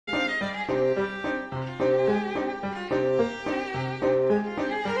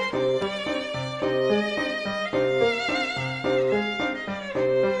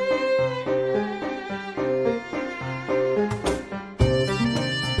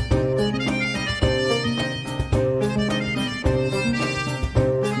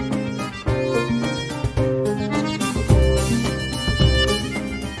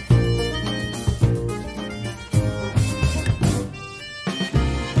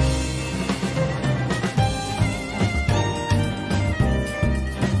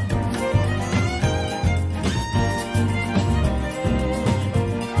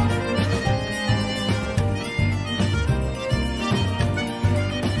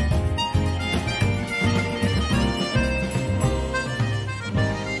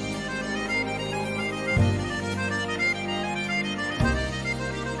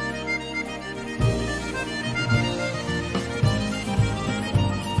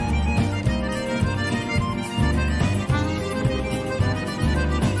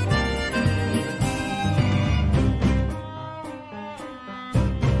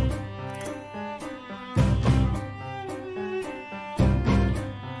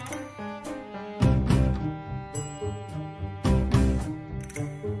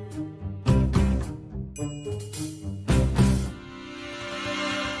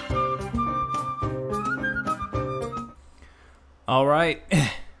All right,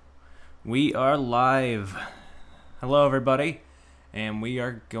 we are live. Hello, everybody, and we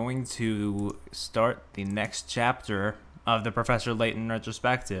are going to start the next chapter of the Professor Layton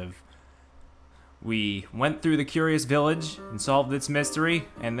retrospective. We went through the Curious Village and solved its mystery,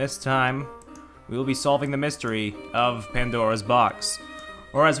 and this time we will be solving the mystery of Pandora's box,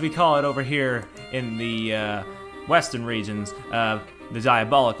 or as we call it over here in the western regions, the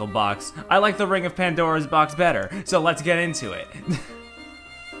diabolical box. I like the Ring of Pandora's box better, so let's get into it.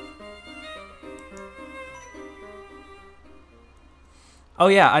 Oh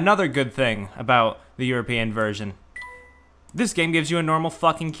yeah, another good thing about the European version. This game gives you a normal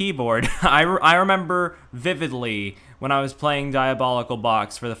fucking keyboard. I remember vividly when I was playing Diabolical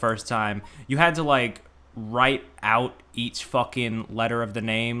Box for the first time, you had to like write out each fucking letter of the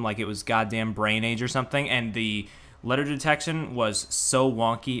name like it was goddamn Brain Age or something, and the letter detection was so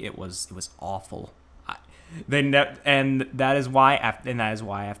wonky, it was awful. And that is why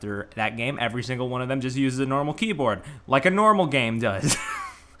after that game, every single one of them just uses a normal keyboard, like a normal game does.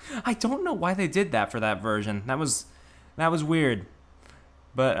 I don't know why they did that for that version. That was weird.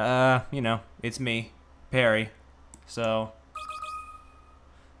 But you know, it's me, Perry. So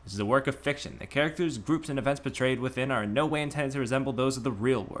this is a work of fiction. The characters, groups, and events portrayed within are in no way intended to resemble those of the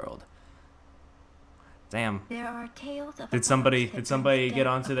real world. Damn. There are tales of Did somebody get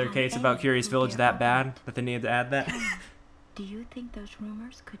onto their case about Curious Village that bad that they needed to add that? Do you think those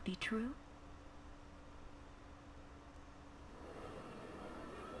rumors could be true?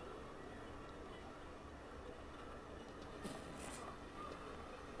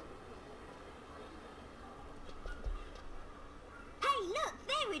 Hey, look,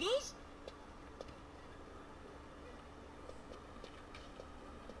 there it is.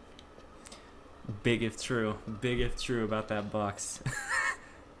 Big if true about that box.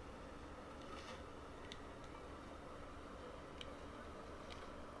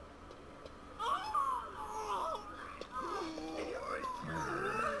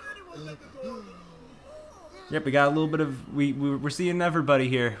 Yep, we got a little bit of we're seeing everybody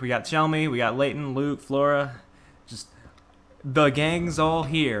here. We got Chelmy, we got Layton, Luke, Flora, just the gang's all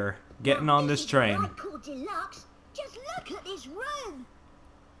here, getting on this train. I call deluxe. Just look at this room.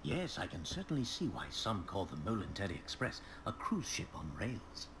 Yes, I can certainly see why some call the Molenterry Express a cruise ship on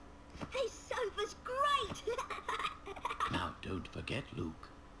rails. This sofa's great. Now, don't forget, Luke,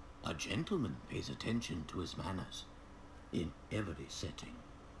 a gentleman pays attention to his manners in every setting.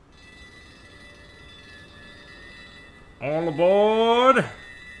 All aboard!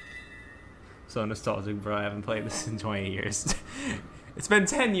 So nostalgic, bro. I haven't played this in 20 years. It's been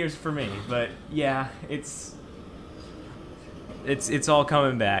 10 years for me, but yeah, it's all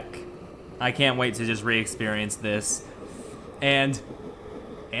coming back. I can't wait to just re-experience this, and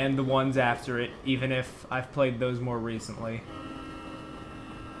the ones after it, even if I've played those more recently.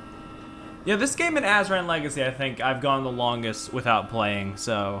 Yeah, this game and Azran Legacy, I think I've gone the longest without playing,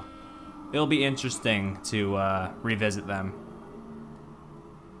 so it'll be interesting to revisit them.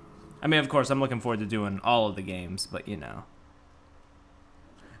 I mean, of course, I'm looking forward to doing all of the games, but you know.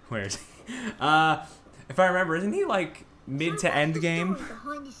 Where is he? If I remember, isn't he like mid to end game?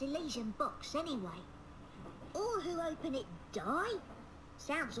 Behind this Elysian box, anyway. All who open it die.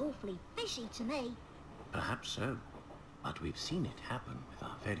 Sounds awfully fishy to me. Perhaps so, but we've seen it happen with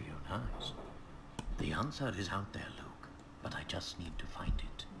our very own eyes. The answer is out there, Luke, but I just need to find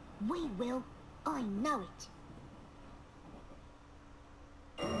it. We will. I know it.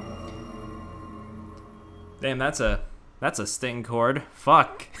 Damn, that's a sting chord.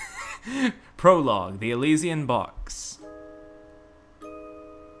 Fuck. Prologue, the Elysian box.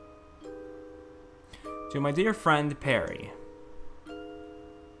 To my dear friend Perry.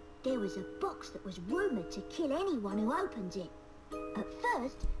 There was a box that was rumoured to kill anyone who opens it. At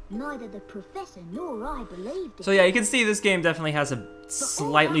first, neither the professor nor I believed it. So yeah, you can see this game definitely has a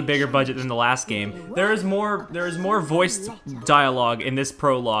slightly bigger budget than the last game. There is more voiced dialogue in this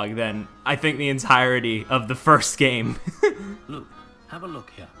prologue than I think the entirety of the first game. Luke, have a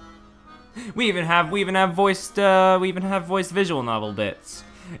look here. we even have voiced visual novel bits.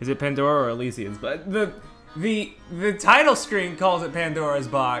 Is it Pandora or Elysians? But the title screen calls it Pandora's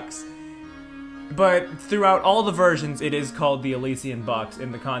box. But throughout all the versions, it is called the Elysian box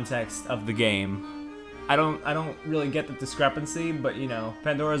in the context of the game. I don't really get the discrepancy, but you know,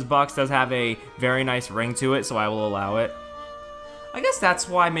 Pandora's box does have a very nice ring to it, so I will allow it. I guess that's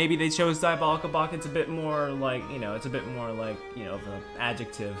why maybe they chose Diabolical Box. It's a bit more like, you know, of an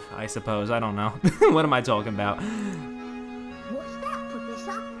adjective, I suppose. I don't know. What am I talking about? What's that,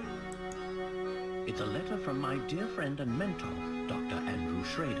 Professor? It's a letter from my dear friend and mentor, Dr. Andrew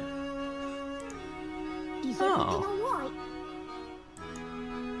Schrader. Is everything all right?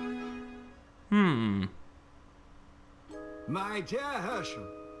 My dear Herschel,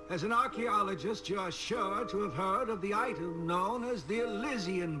 as an archaeologist, you are sure to have heard of the item known as the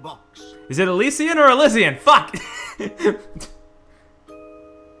Elysian box. Is it Elysian or Elysian? Fuck!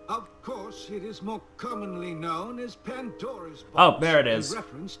 Of course, it is more commonly known as Pandora's box. Oh, there it is. In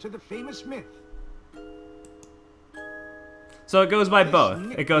reference to the famous myth. So it goes by This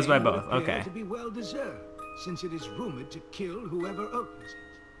both. It goes by nickname would both. appear Okay. to be well deserved, since it is rumored to kill whoever opens it.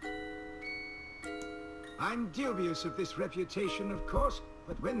 I'm dubious of this reputation, of course,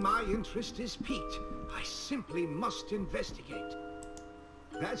 but when my interest is piqued, I simply must investigate.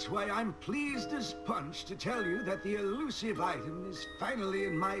 That's why I'm pleased as punch to tell you that the elusive item is finally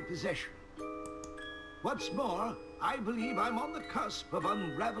in my possession. What's more, I believe I'm on the cusp of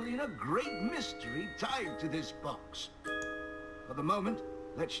unraveling a great mystery tied to this box. For the moment,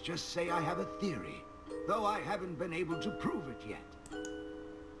 let's just say I have a theory, though I haven't been able to prove it yet.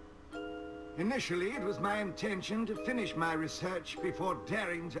 Initially, it was my intention to finish my research before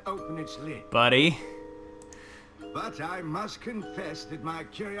daring to open its lid. Buddy. But I must confess that my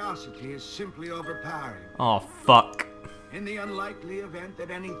curiosity is simply overpowering. Oh, fuck. In the unlikely event that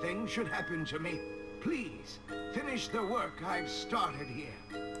anything should happen to me, please finish the work I've started here.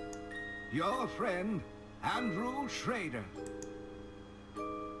 Your friend, Andrew Schrader.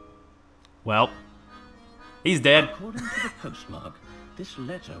 Well, he's dead. According to the postmark, this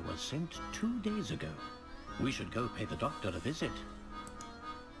letter was sent 2 days ago. We should go pay the doctor a visit.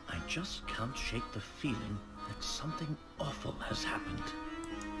 I just can't shake the feeling that something awful has happened.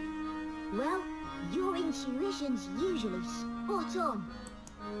 Well, your intuition's usually spot on.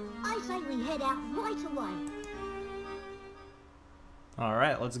 I say we head out right away.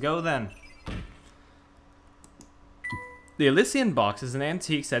 Alright, let's go then. The Elysian box is an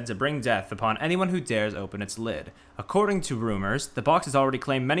antique said to bring death upon anyone who dares open its lid. According to rumors, the box has already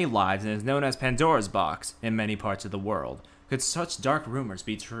claimed many lives and is known as Pandora's box in many parts of the world. Could such dark rumors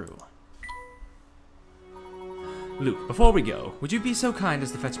be true? Luke, before we go, would you be so kind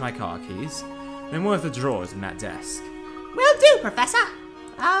as to fetch my car keys? They're one of the drawers in that desk. Will do, Professor.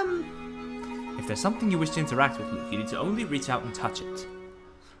 If there's something you wish to interact with, Luke, you need to only reach out and touch it.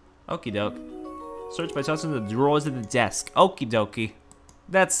 Okie doke. Search by touching the drawers of the desk. Okie dokie.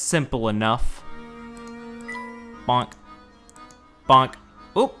 That's simple enough. Bonk. Bonk.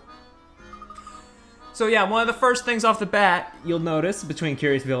 Oop. So yeah, one of the first things off the bat you'll notice between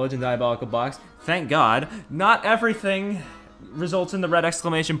Curious Village and Diabolical Box, thank God, not everything results in the red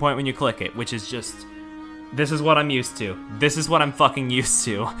exclamation point when you click it, which is just, this is what I'm used to. This is what I'm fucking used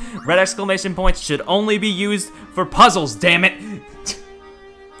to. Red exclamation points should only be used for puzzles, damn it!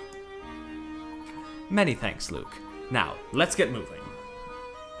 Many thanks, Luke. Now, let's get moving.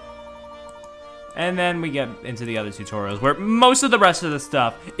 And then we get into the other tutorials where most of the rest of the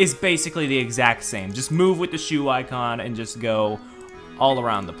stuff is basically the exact same. Just move with the shoe icon and just go all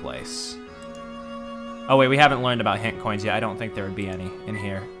around the place. Oh wait, we haven't learned about hint coins yet. I don't think there would be any in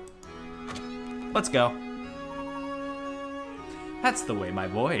here. Let's go. That's the way, my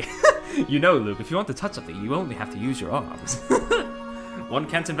boy. You know, Luke, if you want to touch something, you only have to use your arms. One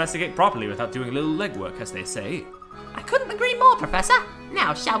can't investigate properly without doing a little legwork, as they say. I couldn't agree more, Professor.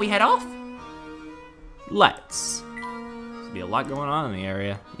 Now, shall we head off? Let's. There's be a lot going on in the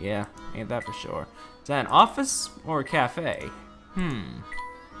area. Yeah, ain't that for sure. Is that an office or a cafe?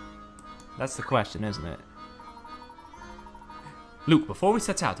 That's the question, isn't it? Luke, before we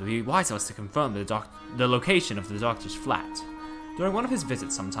set out, it would be wise of us to confirm the location of the doctor's flat. During one of his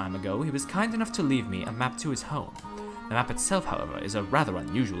visits some time ago, he was kind enough to leave me a map to his home. The map itself, however, is a rather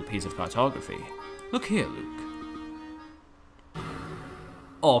unusual piece of cartography. Look here, Luke.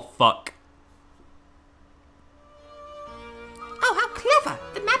 Oh, fuck. Oh, how clever!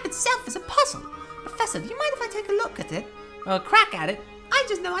 The map itself is a puzzle. Professor, do you mind if I take a look at it? Or a crack at it? I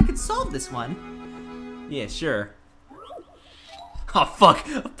just know I could solve this one. Yeah, sure. Oh, fuck.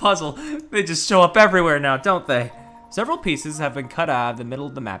 A puzzle. They just show up everywhere now, don't they? Several pieces have been cut out of the middle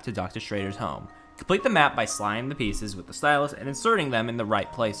of the map to Dr. Schrader's home. Complete the map by sliding the pieces with the stylus and inserting them in the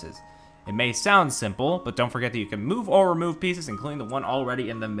right places. It may sound simple, but don't forget that you can move or remove pieces, including the one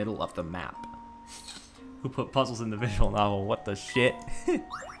already in the middle of the map. Who put puzzles in the visual novel? What the shit?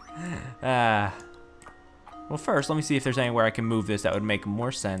 Well, first, let me see if there's anywhere I can move this that would make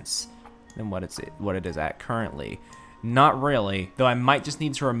more sense than what it is at currently. Not really, though I might just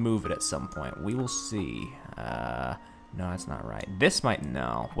need to remove it at some point. We will see. No, that's not right. This might,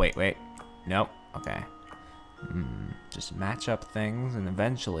 no. Wait. Nope, okay. Just match up things and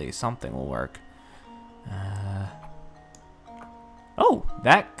eventually something will work. Oh,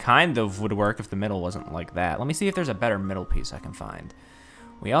 that kind of would work if the middle wasn't like that. Let me see if there's a better middle piece I can find.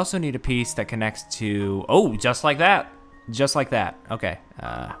 We also need a piece that connects to... Oh, just like that. Just like that. Okay.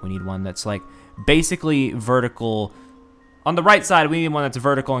 We need one that's like basically vertical. On the right side, we need one that's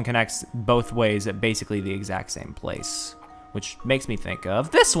vertical and connects both ways at basically the exact same place. Which makes me think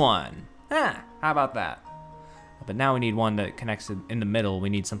of this one. How about that? But now we need one that connects in the middle. We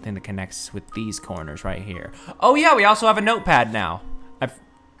need something that connects with these corners right here. Oh yeah, we also have a notepad now.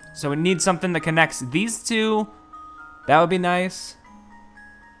 So we need something that connects these two. That would be nice.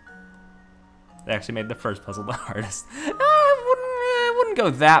 They actually made the first puzzle the hardest. I wouldn't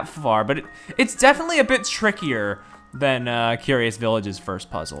go that far, but it's definitely a bit trickier than Curious Village's first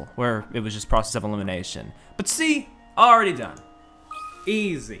puzzle, where it was just process of elimination. But see, already done.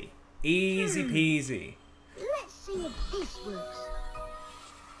 Easy. Easy peasy. Let's see if this works.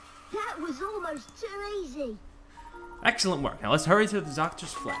 That was almost too easy. Excellent work. Now let's hurry to the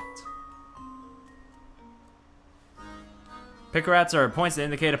doctor's flat. Pick rats are points that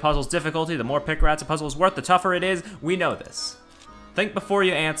indicate a puzzle's difficulty. The more pick rats a puzzle is worth, the tougher it is. We know this. Think before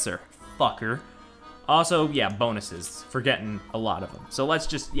you answer, fucker. Also, yeah, bonuses for getting a lot of them. So let's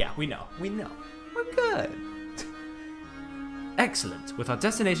just, yeah, we know. We know. We're good. Excellent. With our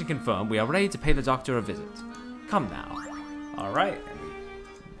destination confirmed, we are ready to pay the doctor a visit. Come now. All right.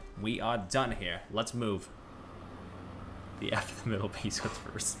 We are done here. Let's move. The F in the middle piece was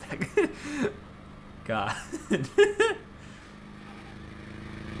for respect. God.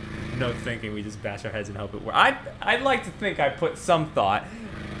 No thinking, we just bash our heads and hope it works. I'd like to think I put some thought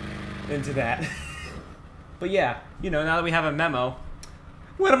into that. But yeah, you know, now that we have a memo,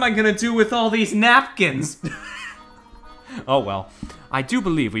 what am I gonna do with all these napkins? Oh well, I do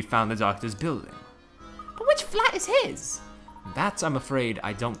believe we found the doctor's building. But which flat is his? That, I'm afraid,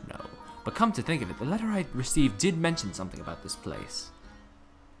 I don't know. But come to think of it, the letter I received did mention something about this place.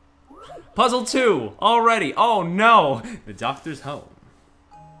 Puzzle 2, already. Oh no, the doctor's home.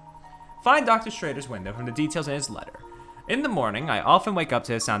 Find Dr. Schrader's window from the details in his letter. In the morning, I often wake up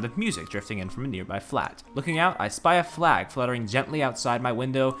to the sound of music drifting in from a nearby flat. Looking out, I spy a flag fluttering gently outside my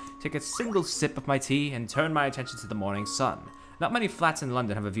window, take a single sip of my tea, and turn my attention to the morning sun. Not many flats in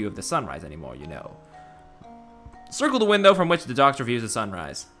London have a view of the sunrise anymore, you know. Circle the window from which the doctor views the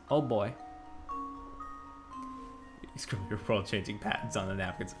sunrise. Oh boy. Your world-changing patents on the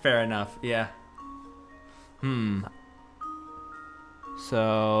napkins. Fair enough, yeah.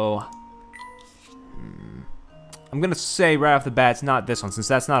 So... I'm gonna say right off the bat, it's not this one, since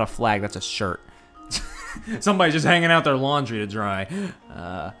that's not a flag, that's a shirt. Somebody's just hanging out their laundry to dry.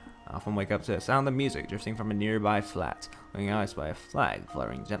 I often wake up to the sound of music drifting from a nearby flat. Looking out, I spy a flag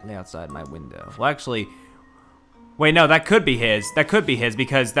fluttering gently outside my window. Well, actually, wait, no, that could be his. That could be his,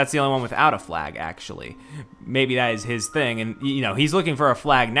 because that's the only one without a flag, actually. Maybe that is his thing, and, you know, he's looking for a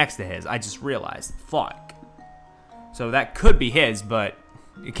flag next to his. I just realized. Fuck. So that could be his, but...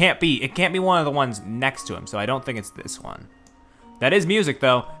 It can't be one of the ones next to him, so I don't think it's this one. That is music,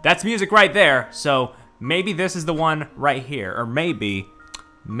 though. That's music right there, so maybe this is the one right here. Or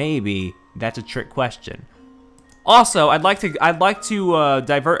maybe that's a trick question. Also, I'd like to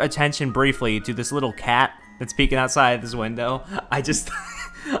divert attention briefly to this little cat that's peeking outside this window. I just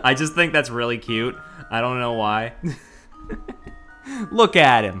think that's really cute. I don't know why. Look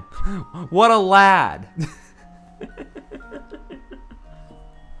at him. What a lad.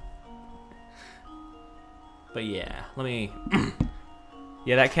 But yeah, let me...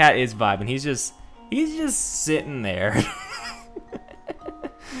 Yeah, that cat is vibing. He's just sitting there.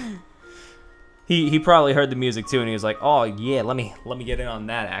 He probably heard the music too, and he was like, "Oh yeah, let me get in on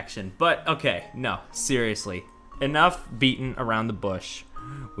that action." But okay, no, seriously, enough beating around the bush.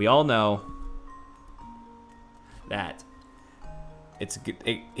 We all know that it's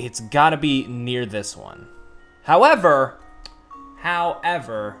got to be near this one. However.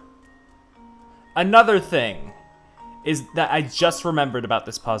 Another thing is that I just remembered about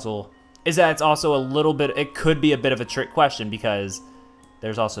this puzzle is that it's also a little bit, it could be a bit of a trick question because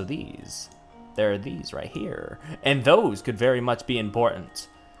there's also these. There are these right here. And those could very much be important.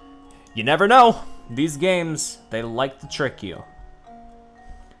 You never know. These games, they like to trick you.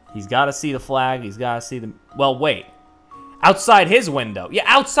 He's got to see the flag. He's got to see the... Well, wait. Outside his window. Yeah,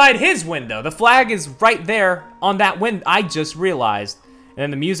 outside his window. The flag is right there on that window. I just realized. And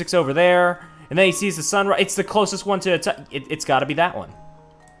then the music's over there. And then he sees the sunrise. It's the closest one to it's got to be that one.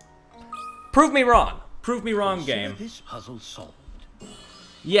 Prove me wrong. Prove me wrong, game. This puzzle solved.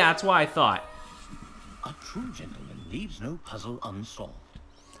 Yeah, that's why I thought. A true gentleman leaves no puzzle unsolved.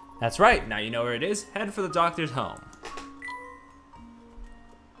 That's right. Now you know where it is. Head for the doctor's home.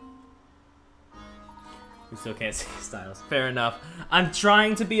 We still can't see his styles. Fair enough. I'm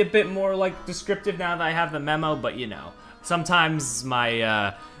trying to be a bit more like descriptive now that I have the memo, but you know. Sometimes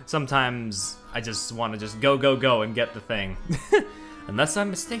sometimes I just want to just go and get the thing. Unless I'm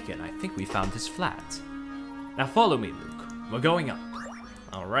mistaken, I think we found his flat. Now follow me, Luke. We're going up.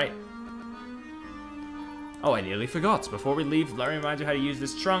 All right. Oh, I nearly forgot. Before we leave, let me remind you how to use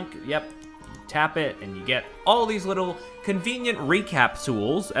this trunk. Yep. You tap it, and you get all these little convenient recap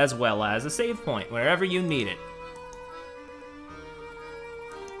tools, as well as a save point, wherever you need it.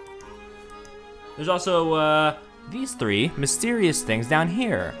 There's also, these 3 mysterious things down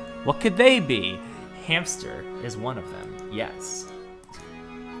here. What could they be? Hamster is one of them, yes.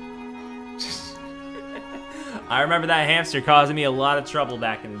 I remember that hamster causing me a lot of trouble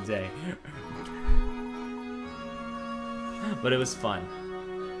back in the day. But it was fun.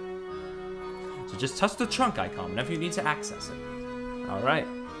 So just touch the trunk icon whenever you need to access it. Alright.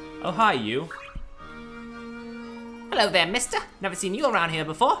 Oh, hi, you. Hello there, mister. Never seen you around here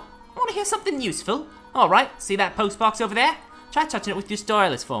before. I want to hear something useful. Alright, see that post box over there? Try touching it with your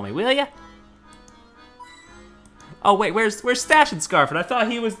stylus for me, will ya? Oh, wait, where's Stash and Scarford? I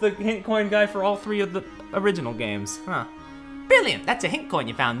thought he was the hint coin guy for all 3 of the original games. Huh. Brilliant, that's a hint coin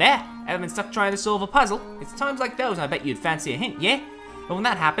you found there. Ever been stuck trying to solve a puzzle? It's times like those I bet you'd fancy a hint, yeah? But when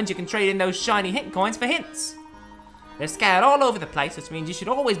that happens, you can trade in those shiny hint coins for hints. They're scattered all over the place, which means you should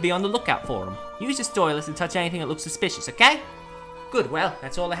always be on the lookout for them. Use your stylus and touch anything that looks suspicious, okay? Good, well,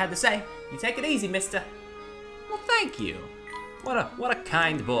 that's all I had to say. You take it easy, mister. Well, thank you. What a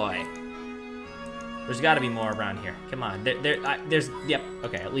kind boy. There's got to be more around here. Come on, there's, yep,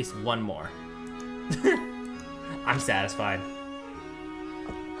 okay, at least one more. I'm satisfied.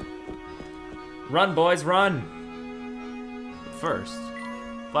 Run, boys, run. First,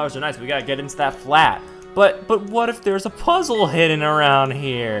 flowers are nice. We gotta get into that flat. But what if there's a puzzle hidden around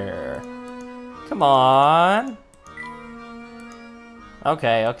here? Come on.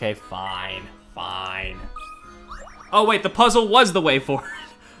 Okay, fine. Oh wait, the puzzle was the way forward.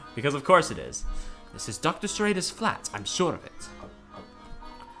 Because of course it is. This is Dr. Schrader's flat, I'm sure of it.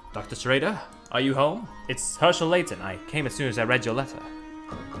 Dr. Schrader, are you home? It's Herschel Layton. I came as soon as I read your letter.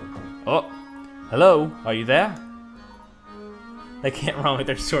 Oh, hello, are you there? They can't run with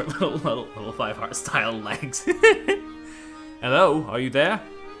their short little 5-heart style legs. Hello, are you there?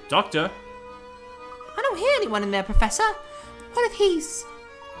 Doctor? I don't hear anyone in there, Professor. What if he's...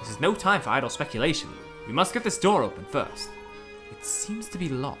 This is no time for idle speculation. We must get this door open first. It seems to be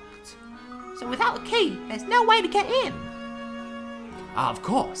locked. So without a key, there's no way to get in. Ah, of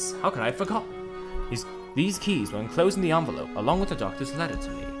course. How could I have forgotten? These keys were enclosed in the envelope, along with the doctor's letter to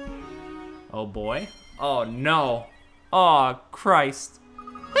me. Oh boy. Oh no. Oh, Christ.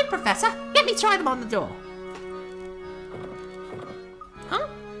 Quick, Professor, let me try them on the door. Huh?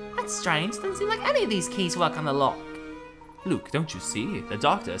 That's strange. Doesn't seem like any of these keys work on the lock. Luke, don't you see? The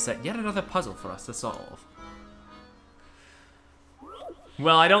doctor set yet another puzzle for us to solve.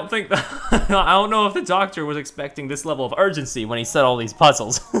 Well, I don't think I don't know if the doctor was expecting this level of urgency when he set all these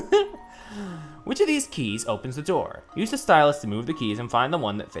puzzles. Which of these keys opens the door? Use the stylus to move the keys and find the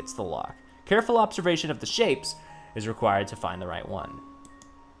one that fits the lock. Careful observation of the shapes is required to find the right one.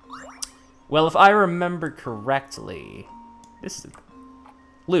 Well, if I remember correctly, this is...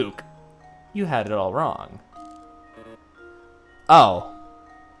 Luke, you had it all wrong. Oh.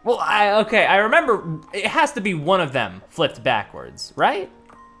 Well, I remember it has to be one of them flipped backwards, right?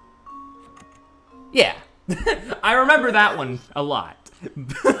 Yeah. I remember that one a lot.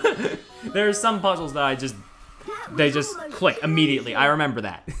 There's some puzzles that they just click immediately. I remember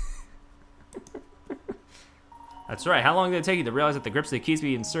that. That's right. How long did it take you to realize that the grips of the keys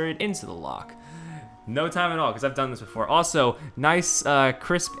be inserted into the lock? No time at all, because I've done this before. Also, nice,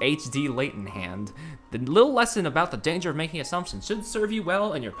 crisp HD Layton hand. The little lesson about the danger of making assumptions should serve you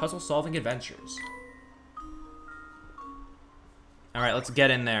well in your puzzle-solving adventures. All right, let's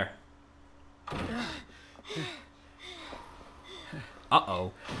get in there.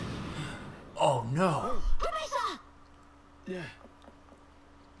 Uh-oh. Oh, no. Professor! Yeah.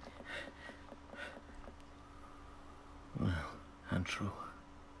 Well, and true.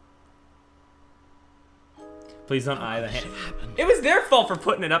 Please don't eye the hand. It was their fault for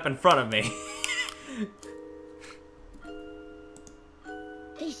putting it up in front of me.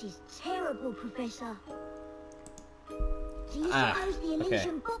 This is terrible, Professor. Do you suppose the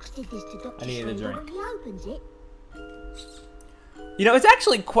Elysian box did this to Dr. I needed a Schrader drink. when he opens it? You know, it's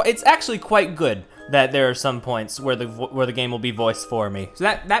actually quite good that there are some points where the game will be voiced for me. So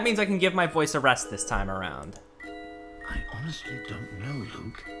that means I can give my voice a rest this time around. I honestly don't know,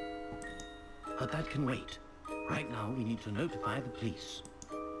 Luke. But that can wait. Right now, we need to notify the police.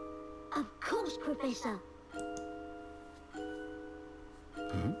 Of course, Professor.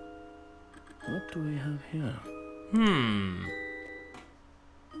 What do we have here?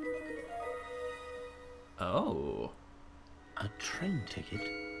 Oh. A train ticket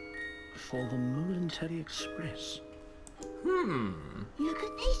for the Military Express. Look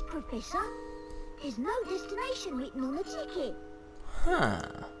at this, Professor. There's no destination written on the ticket. Huh.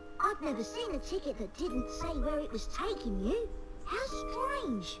 I've never seen a ticket that didn't say where it was taking you. How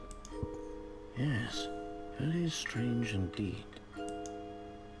strange. Yes, very strange indeed.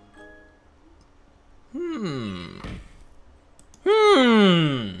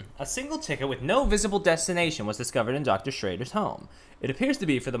 A single ticket with no visible destination was discovered in Dr. Schrader's home. It appears to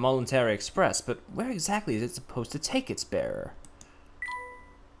be for the Military Express, but where exactly is it supposed to take its bearer?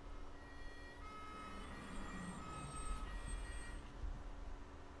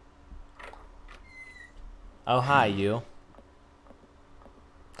 Oh, hi, you.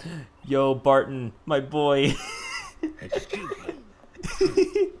 Yo, Barton, my boy. Excuse me.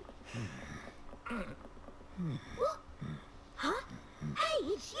 Huh? Hey,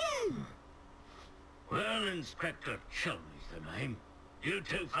 it's you! Well, Inspector Chum is the name. You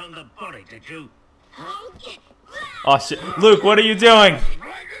two found the body, did you? Hey! Oh, shit. Luke, what are you doing?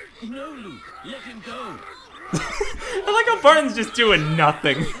 No, Luke. Let him go. I like how Barton's just doing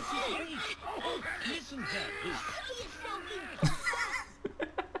nothing. Listen, Dad.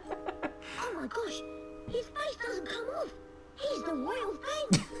 Oh my gosh, his face doesn't come off. He's the real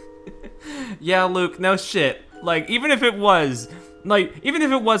thing. Yeah, Luke, no shit. Like, even if it was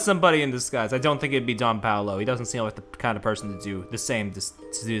somebody in disguise, I don't think it'd be Don Paolo. He doesn't seem like the kind of person to do the same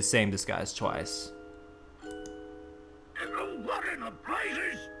disguise twice. What in the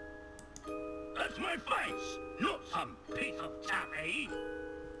blazes? That's my face, not some piece of taffy.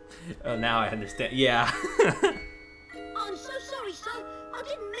 Oh, now I understand. Yeah. I'm so sorry, sir. I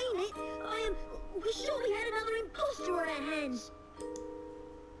didn't mean it. We surely had another imposter on our hands.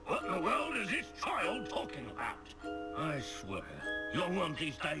 What in the world is this child talking about? I swear, young ones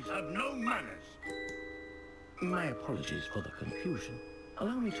these days have no manners. My apologies for the confusion.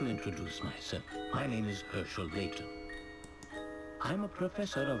 Allow me to introduce myself. My name is Herschel Layton. I'm a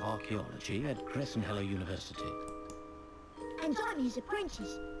professor of archaeology at Crescent University. And I'm his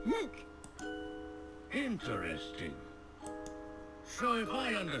apprentice, Luke. Interesting. So if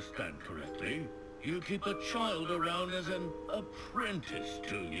I understand correctly, you keep a child around as an apprentice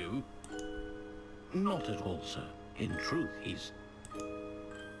to you? Not at all, sir. In truth, he's...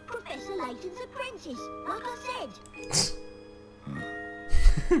 Professor Layton's apprentice, like I said.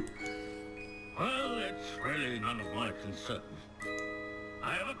 Well, it's really none of my concern.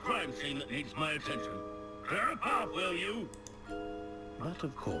 I have a crime scene that needs my attention. Clear a path, will you? But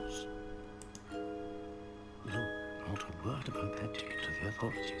of course. Look, not a word about that ticket to the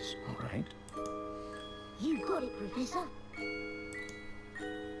authorities, all right? You got it, Professor.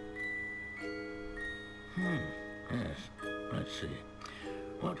 Yes. Let's see.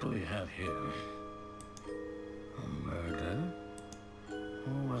 What do we have here? A murder?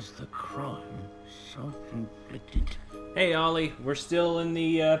 Or was the crime self-inflicted? Hey, Ollie. We're still in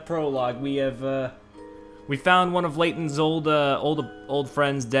the prologue. We have we found one of Layton's old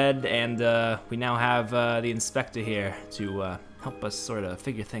friends dead, and we now have the inspector here to help us sort of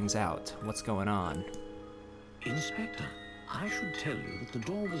figure things out. What's going on? Inspector, I should tell you that the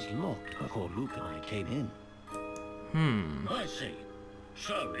door was locked before Luke and I came in. I see.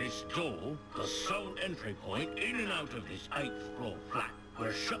 So this door, the sole entry point in and out of this 8th floor flat,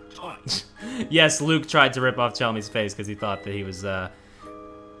 were shut tight. Yes, Luke tried to rip off Chelmy's face because he thought that he was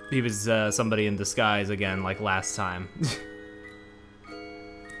somebody in disguise again, like last time.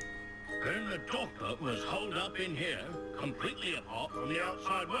 Then the doctor was holed up in here, completely apart from the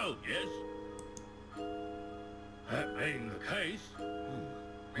outside world, yes? That being the case,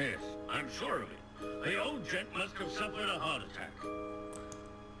 yes, I'm sure of it. The old gent must have suffered a heart attack.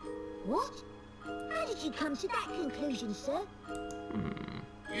 What? How did you come to that conclusion, sir?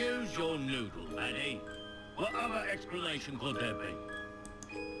 Use your noodle, laddie. What other explanation could there be?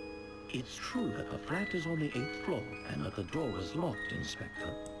 It's true that the flat is on the 8th floor and that the door was locked,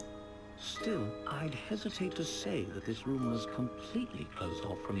 Inspector. Still, I'd hesitate to say that this room was completely closed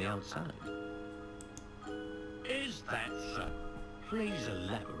off from the outside. Is that so? Please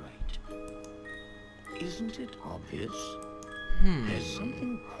elaborate. Isn't it obvious? There's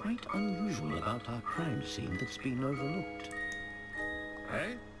something quite unusual about our crime scene that's been overlooked.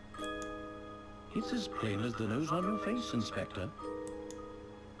 Eh? It's as plain as the nose on your face, Inspector.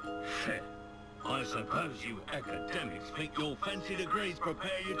 I suppose you academics think your fancy degrees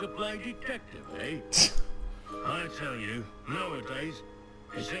prepare you to play detective, eh? I tell you, nowadays,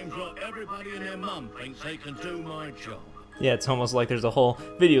 it seems like everybody and their mum thinks they can do my job. Yeah, it's almost like there's a whole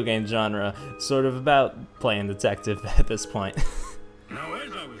video game genre sort of about playing detective at this point. Now,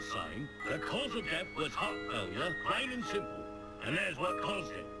 as I was saying, the cause of death was heart failure, plain and simple. And there's what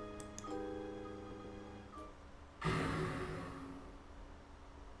caused it.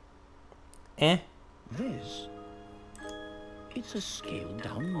 This? It's a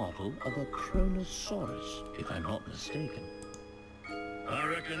scaled-down model of a Kronosaurus, if I'm not mistaken. I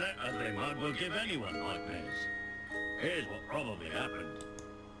reckon that ugly mug will give anyone nightmares. Here's what probably happened.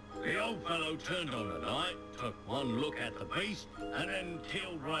 The old fellow turned on the light, took one look at the beast, and then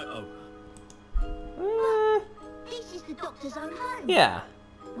keeled right over. This is the doctor's own home. Yeah.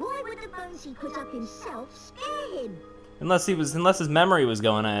 Why would the bones he put up himself scare him? Unless his memory was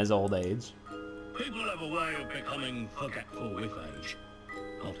going at his old age. People have a way of becoming forgetful with age.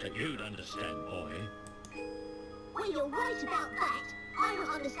 Not that you'd understand, boy. Well, you're right about that. I don't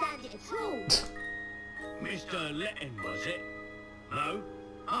understand it at all. Mr. Layton, was it? No?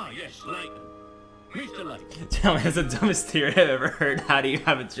 Ah, yes, Layton. Mr. Layton. Tell me, that's the dumbest theory I've ever heard. How do you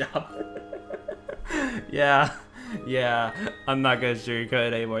have a job? Yeah. I'm not gonna sugarcoat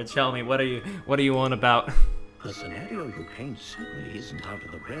it anymore. Tell me, what are you on about? The scenario you paint certainly isn't out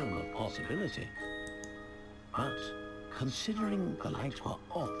of the realm of possibility. But, considering the lights were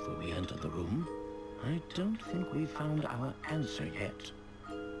off when we entered the room, I don't think we've found our answer yet.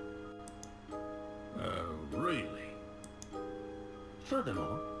 Oh, really?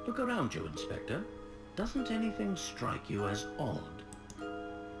 Furthermore, look around you, Inspector. Doesn't anything strike you as odd?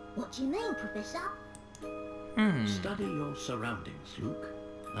 What do you mean, Professor? Study your surroundings, Luke.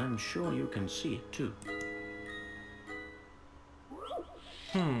 I'm sure you can see it too.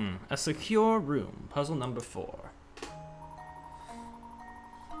 A secure room. Puzzle number 4.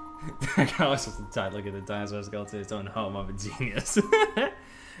 I was just tired looking at the dinosaur skull to its own home. I'm a genius.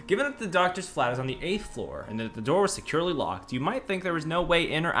 Given that the doctor's flat is on the 8th floor and that the door was securely locked, you might think there was no way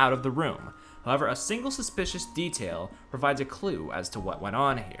in or out of the room. However, a single suspicious detail provides a clue as to what went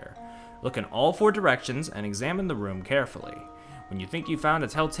on here. Look in all 4 directions and examine the room carefully. When you think you found a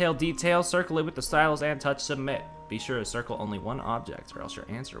telltale detail, circle it with the stylus and touch submit. Be sure to circle only one object or else your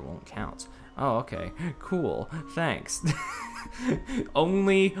answer won't count. Oh, okay. Cool. Thanks.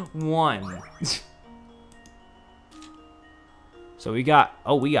 Only one. So we got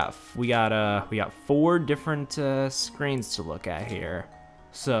 4 different screens to look at here.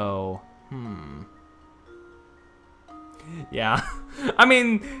 So, yeah. I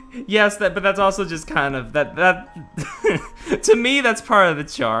mean, yes, but that's also just kind of that to me that's part of the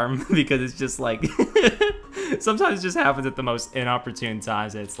charm, because it's just like sometimes it just happens at the most inopportune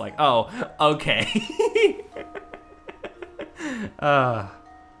times. It's like, oh, okay.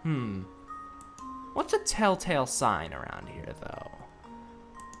 What's a telltale sign around here, though?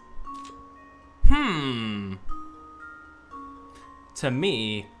 To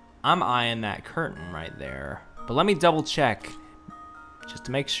me, I'm eyeing that curtain right there. But let me double check, just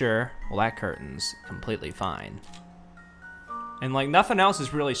to make sure. Well, that curtain's completely fine. And like nothing else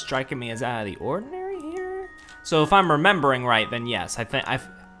is really striking me as out of the ordinary here. So if I'm remembering right, then yes, I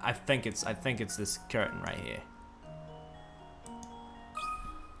think it's this curtain right here.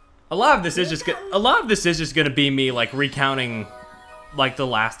 A lot of this is just gonna be me like recounting like the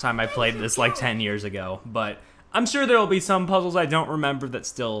last time I played this like 10 years ago, but I'm sure there'll be some puzzles I don't remember that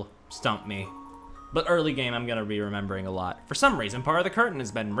still stump me. But early game, I'm gonna be remembering a lot. For some reason, part of the curtain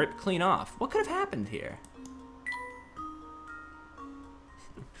has been ripped clean off. What could have happened here?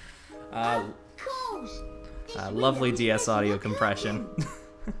 Of course. Lovely DS audio compression.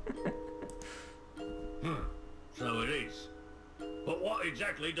 So it is. But what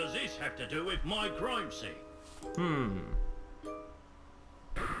exactly does this have to do with my crime scene?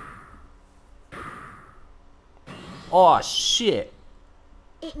 Oh shit.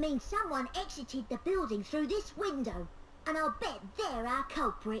 It means someone exited the building through this window, and I'll bet they're our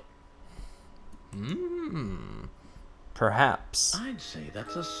culprit. Perhaps. I'd say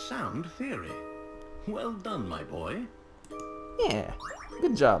that's a sound theory. Well done, my boy. Yeah.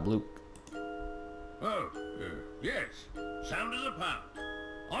 Good job, Luke. Oh, yes. Sound as a pound.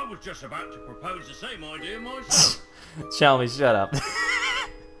 I was just about to propose the same idea myself. Shelby, shut up. Liar!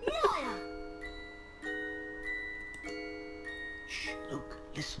 Shh, Luke,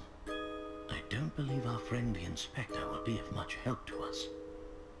 listen. I don't believe our friend the inspector will be of much help to us.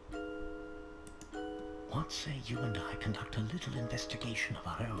 What say you and I conduct a little investigation of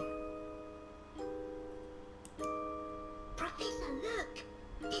our own? Professor, look!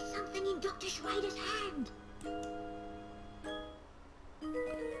 There's something in Dr. Schrader's hand.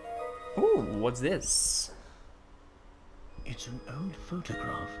 Ooh, what's this? It's an old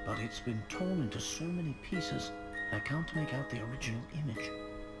photograph, but it's been torn into so many pieces, I can't make out the original image.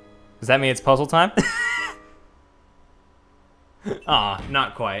 Does that mean it's puzzle time? Ah,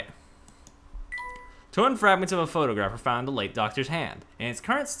 not quite. Torn fragments of a photograph are found in the late doctor's hand. In its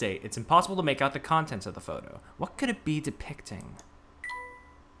current state, it's impossible to make out the contents of the photo. What could it be depicting?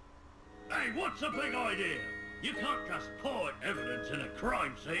 Hey, what's the big idea? You can't just point evidence in a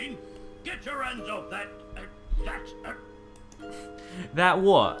crime scene. Get your hands off that... That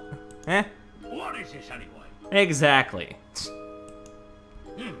what? Eh? What is this anyway? Exactly.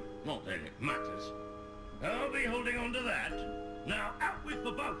 Not that it matters. I'll be holding on to that. Now out with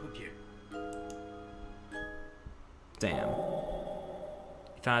the both of you. Damn.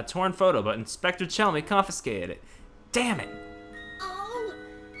 He found a torn photo, but Inspector Chelmy confiscated it. Damn it! Oh,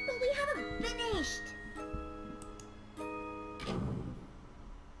 but we haven't finished.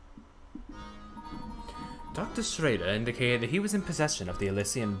 Dr. Schrader indicated that he was in possession of the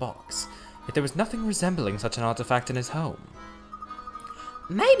Elysian box, yet there was nothing resembling such an artifact in his home.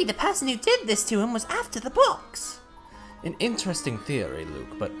 Maybe the person who did this to him was after the box. An interesting theory,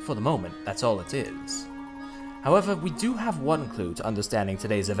 Luke, but for the moment, that's all it is. However, we do have one clue to understanding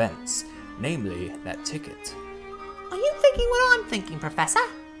today's events, namely that ticket. Are you thinking what I'm thinking, Professor?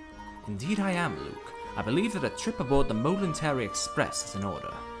 Indeed I am, Luke. I believe that a trip aboard the Momentary Express is in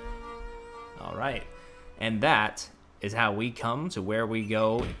order. Alright, and that is how we come to where we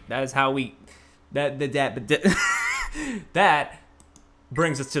go. That is how we... That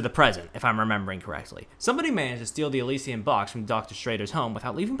brings us to the present, if I'm remembering correctly. Somebody managed to steal the Elysian box from Dr. Schrader's home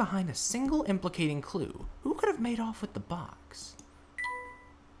without leaving behind a single implicating clue. Who could have made off with the box?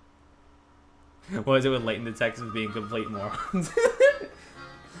 What is it with Layton detectives being complete morons?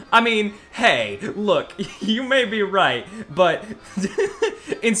 I mean, hey, look, you may be right, but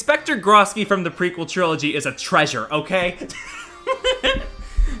Inspector Grosky from the prequel trilogy is a treasure, okay?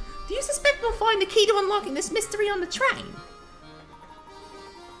 Do you suspect we'll find the key to unlocking this mystery on the train?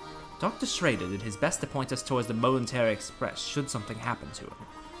 Dr. Schrader did his best to point us towards the Momentary Express should something happen to him.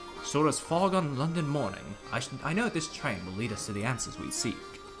 Sure as fog on London morning, I know this train will lead us to the answers we seek.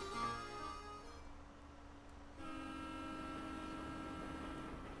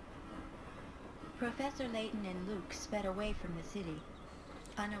 Professor Layton and Luke sped away from the city.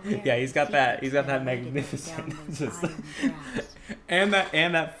 Unaware Yeah, he's got that secrets magnificent down those just- iron grasp.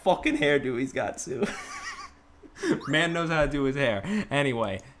 and that fucking hairdo he's got too. Man knows how to do his hair.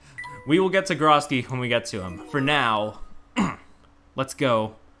 Anyway, we will get to Grosky when we get to him. For now, let's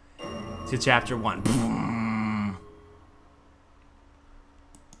go to chapter 1.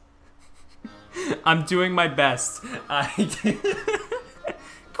 I'm doing my best.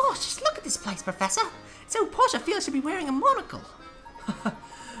 Gosh, just look at this place, Professor. It's so posh I feel I should be wearing a monocle.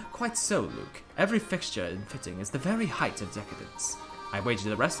 Quite so, Luke. Every fixture and fitting is the very height of decadence. I wager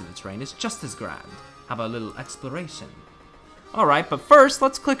the rest of the train is just as grand. How about a little exploration? Alright, but first,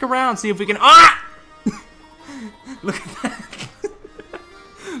 let's click around, see if we can... Ah! Look at that.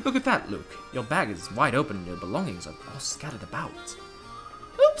 Look at that, Luke. Your bag is wide open and your belongings are all scattered about.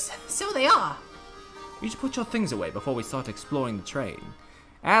 Oops, so they are. You should put your things away before we start exploring the train.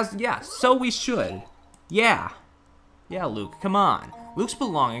 So we should. Yeah, Luke, come on. Luke's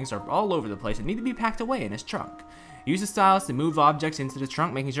belongings are all over the place and need to be packed away in his trunk. Use the stylus to move objects into the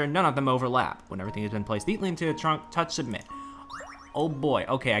trunk, making sure none of them overlap. When everything has been placed neatly into the trunk, touch submit. Oh boy,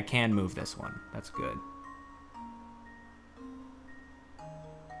 okay, I can move this one. That's good.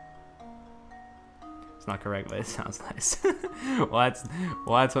 It's not correct, but it sounds nice. well,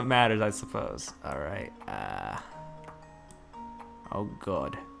 that's what matters, I suppose. All right. Oh,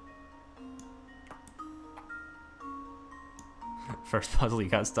 God. First puzzle you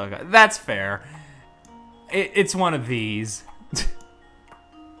got stuck on. That's fair. It's one of these.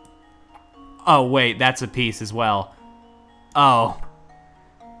 Oh, wait, that's a piece as well. Oh.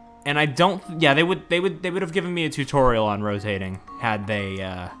 And I don't... Yeah, they would have given me a tutorial on rotating had they,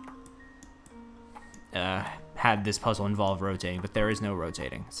 had this puzzle involve rotating, but there is no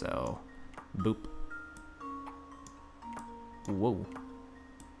rotating, so... Boop. Whoa.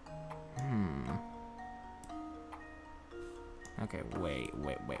 Okay, wait.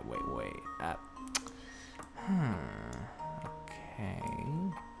 Okay.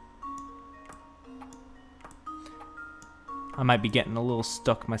 I might be getting a little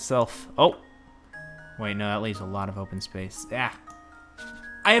stuck myself. Oh! Wait, no, that leaves a lot of open space. Ah.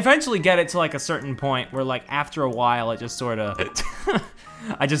 I eventually get it to like a certain point where like after a while it just sort of...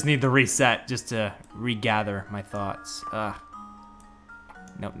 I just need the reset just to regather my thoughts.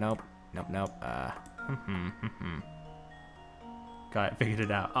 Nope. Got it, figured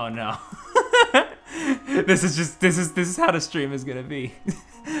it out. Oh no. This is how the stream is gonna be.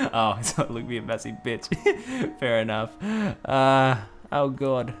 Oh, so Luke be a messy bitch. Fair enough. Oh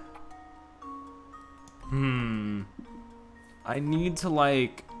god. I need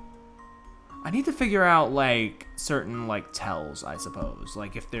to figure out like certain like tells, I suppose.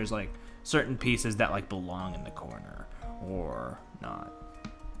 Like if there's like certain pieces that like belong in the corner or not.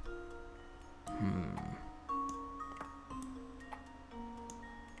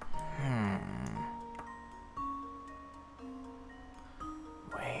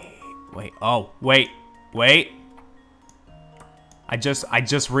 Wait. Oh, wait. I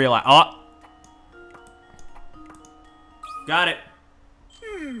just realized. Oh. Got it.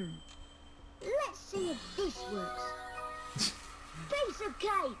 Let's see if this works. Piece of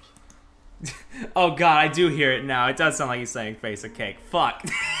cake. Oh god, I do hear it now. It does sound like he's saying face of cake. Fuck.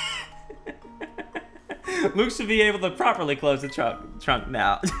 Luke should be able to properly close the trunk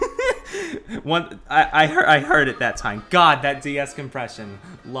now. I heard it that time. God, that DS compression.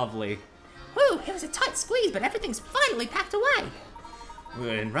 Lovely. Whew, it was a tight squeeze, but everything's finally packed away. We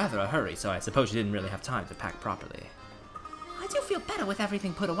were in rather a hurry, so I suppose you didn't really have time to pack properly. I do feel better with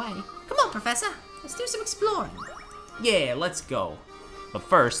everything put away. Come on, Professor. Let's do some exploring. Yeah, let's go. But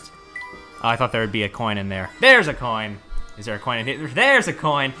first, I thought there would be a coin in there. There's a coin. Is there a coin in here? There's a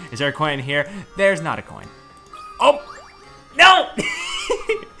coin. Is there a coin in here? There's not a coin. Oh! No!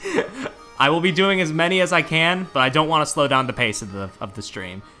 I will be doing as many as I can, but I don't want to slow down the pace of the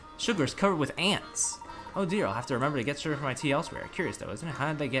stream. Sugar is covered with ants. Oh dear, I'll have to remember to get sugar for my tea elsewhere. Curious though, isn't it? How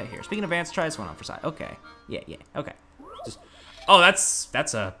did they get here? Speaking of ants, try this one on for size. Okay. Yeah, okay. Oh,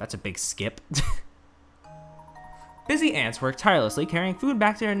 that's a big skip. Busy ants work tirelessly carrying food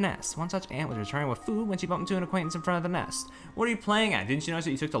back to their nest. One such ant was returning with food when she bumped into an acquaintance in front of the nest. What are you playing at? Didn't you notice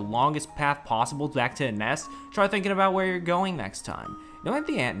that you took the longest path possible back to the nest? Try thinking about where you're going next time. Knowing that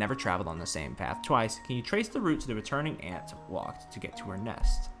the ant never traveled on the same path twice, can you trace the route to the returning ant walked to get to her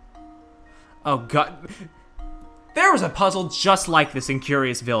nest? Oh god. There was a puzzle just like this in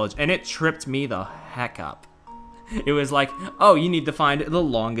Curious Village, and it tripped me the heck up. It was like, oh, you need to find the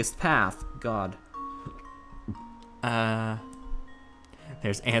longest path. God.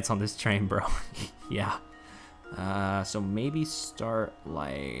 There's ants on this train, bro. Yeah. So maybe start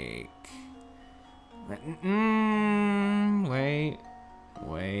like...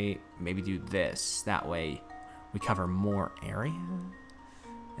 Wait. Maybe do this. That way we cover more area.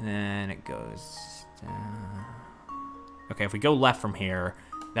 And then it goes down. Okay, if we go left from here,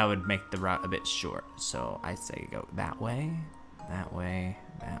 that would make the route a bit short. So I say go that way, that way,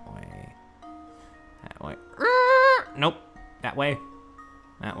 that way, that way. Nope. That way,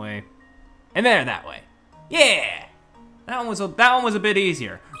 and there, that way. Yeah! That one was a bit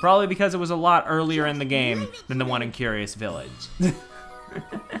easier. Probably because it was a lot earlier in the game than the one in Curious Village. Layton's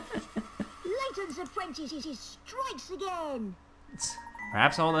apprentice strikes again.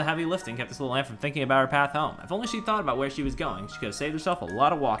 Perhaps all the heavy lifting kept this little ant from thinking about her path home. If only she thought about where she was going, she could have saved herself a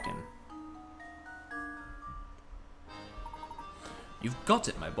lot of walking. You've got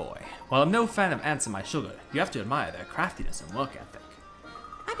it, my boy. While I'm no fan of ants in my sugar, you have to admire their craftiness and work ethic.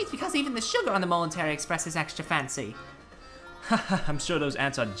 Maybe it's because even the sugar on the Momentary Express is extra fancy. I'm sure those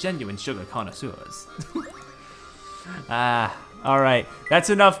ants are genuine sugar connoisseurs. Alright. That's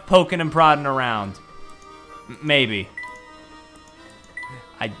enough poking and prodding around. Maybe.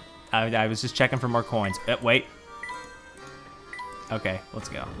 I was just checking for more coins. Wait. Okay, let's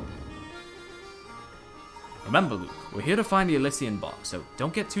go. Remember, Luke, we're here to find the Elysian box, so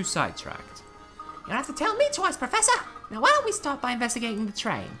don't get too sidetracked. You don't have to tell me twice, Professor. Now why don't we start by investigating the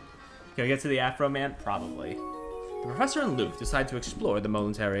train? Can we get to the Afro Man? Probably. The Professor and Luke decide to explore the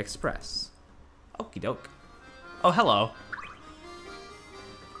Momentary Express. Okie doke. Oh, hello.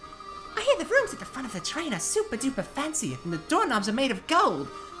 I hear the rooms at the front of the train are super duper fancy and the doorknobs are made of gold.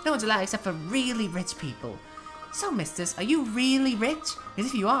 No one's allowed except for really rich people. So, misters, are you really rich?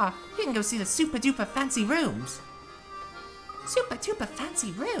 Because if you are, you can go see the super duper fancy rooms. Super duper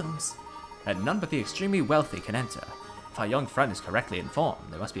fancy rooms? And none but the extremely wealthy can enter. If our young friend is correctly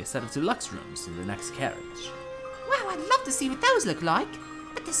informed, there must be a set of deluxe rooms in the next carriage. Wow, I'd love to see what those look like.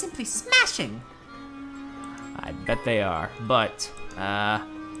 But they're simply smashing. I bet they are, but,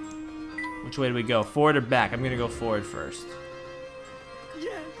 which way do we go? Forward or back? I'm gonna go forward first.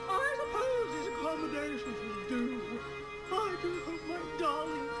 Yes, I suppose these accommodations will do. I do hope my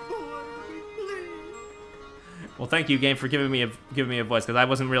darling boy will be pleased. Well, thank you, game, for giving me a voice, because I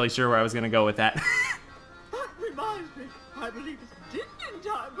wasn't really sure where I was gonna go with that. That reminds me, I believe it's dinner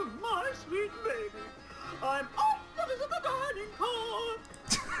time for my sweet baby. I'm off to visit the dining car.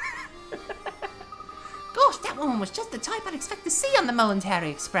 Gosh, that woman was just the type I'd expect to see on the Momentary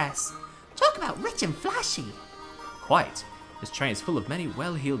Express. Talk Talk about rich and flashy. Quite. This train is full of many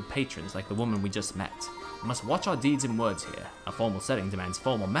well-heeled patrons like the woman we just met. We must watch our deeds and words here. A formal setting demands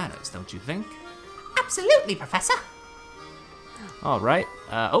formal manners, don't you think? Absolutely, Professor. All right.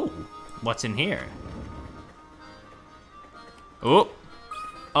 Oh, what's in here? Oh.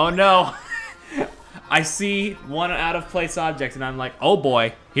 Oh no. I see one out-of-place object, and I'm like, oh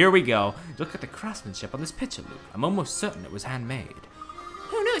boy, here we go. Look at the craftsmanship on this picture, Luke. I'm almost certain it was handmade.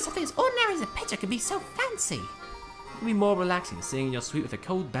 Who knew something as ordinary as a picture could be so fancy? It'll be more relaxing sitting in your suite with a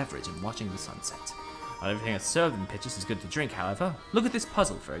cold beverage and watching the sunset. Not everything that's served in pictures is good to drink, however. Look at this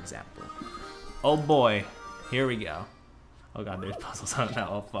puzzle, for example. Oh boy, here we go. Oh god, there's puzzles. Oh no,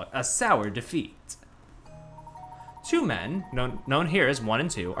 oh fuck. A sour defeat. Two men, known here as 1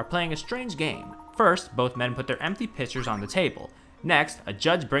 and 2, are playing a strange game. First, both men put their empty pitchers on the table. Next, a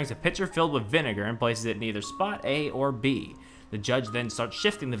judge brings a pitcher filled with vinegar and places it in either spot A or B. The judge then starts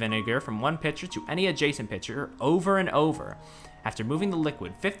shifting the vinegar from one pitcher to any adjacent pitcher over and over. After moving the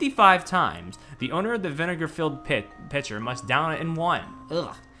liquid 55 times, the owner of the vinegar-filled pitcher must down it in 1.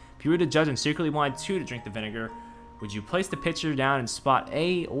 Ugh. If you were the judge and secretly wanted 2 to drink the vinegar, would you place the pitcher down in spot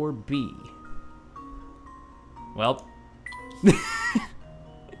A or B? Well.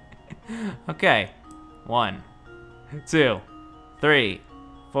 Okay. 1, 2, 3,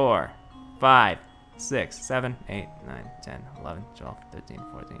 4, 5, 6, 7, 8, 9, 10, 11, 12, 13,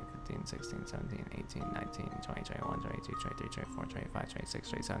 14, 15, 16, 17, 18, 19, 20, 21, 22, 23, 24, 25, 26,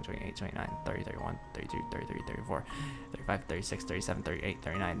 27, 28, 29, 30, 31, 32, 33, 34, 35, 36, 37, 38,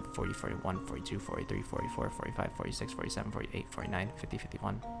 39, 40, 41, 42, 43, 44, 45, 46, 47, 48, 49, 50,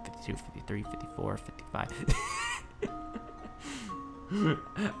 51, 52, 53, 54, 55.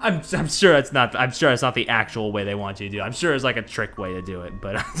 I'm sure it's not. I'm sure it's not the actual way they want you to do. I'm sure it's like a trick way to do it,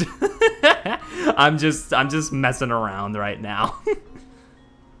 but I'm just messing around right now.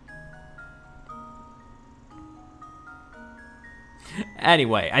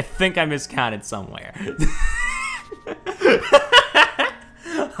 Anyway, I think I miscounted somewhere.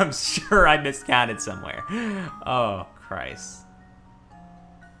 I'm sure I miscounted somewhere. Oh Christ.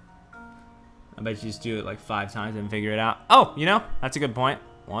 I bet you just do it like 5 times and figure it out. Oh, you know, that's a good point.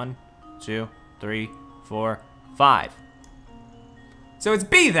 1, 2, 3, 4, 5. So it's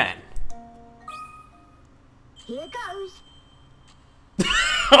B then. Here goes.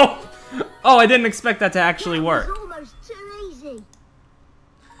 Oh, I didn't expect that to actually work. That was almost too easy.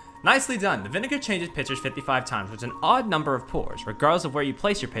 Nicely done. The vinegar changes pitchers 55 times, which is an odd number of pours. Regardless of where you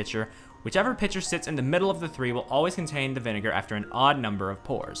place your pitcher, whichever pitcher sits in the middle of the 3 will always contain the vinegar after an odd number of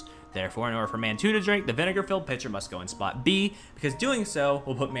pours. Therefore, in order for man 2 to drink, the vinegar-filled pitcher must go in spot B, because doing so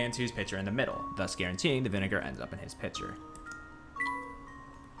will put man 2's pitcher in the middle, thus guaranteeing the vinegar ends up in his pitcher.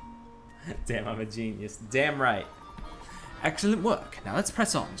 Damn, I'm a genius. Damn right. Excellent work. Now let's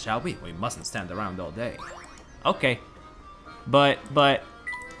press on, shall we? We mustn't stand around all day. Okay. But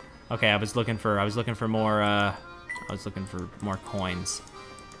okay, I was looking for more coins.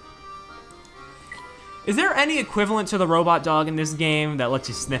 Is there any equivalent to the robot dog in this game that lets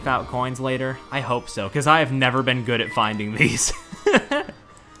you sniff out coins later? I hope so, because I have never been good at finding these.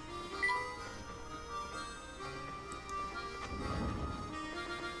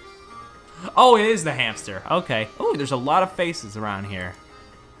 Oh, it is the hamster. Okay. Oh, there's a lot of faces around here.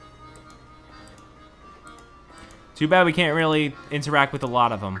 Too bad we can't really interact with a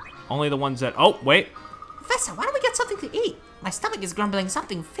lot of them. Only the ones that... Oh, wait. Professor, why don't we get something to eat? My stomach is grumbling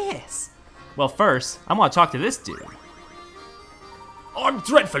something fierce. Well, first, I want to talk to this dude. I'm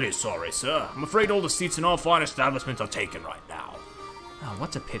dreadfully sorry, sir. I'm afraid all the seats in our fine establishment are taken right now. Oh,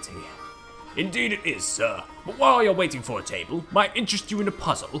 what's a pity. Indeed it is, sir. But while you're waiting for a table, might interest you in a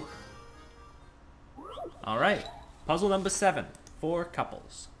puzzle. Alright, puzzle number 7. 4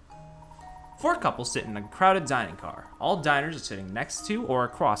 couples. 4 couples sit in a crowded dining car. All diners are sitting next to or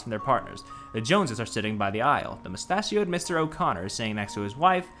across from their partners. The Joneses are sitting by the aisle. The mustachioed Mr. O'Connor is sitting next to his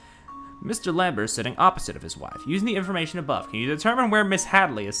wife. Mr. Lambert is sitting opposite of his wife. Using the information above, can you determine where Miss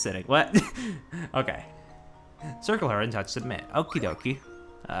Hadley is sitting? What? Okay. Circle her and touch submit. Okie dokie.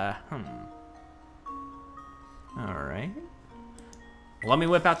 Alright. Well, let me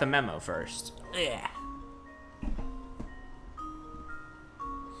whip out the memo first. Yeah.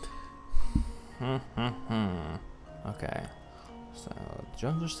 Okay. So,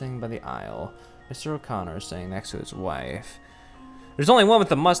 Jones are sitting by the aisle. Mr. O'Connor is sitting next to his wife. There's only one with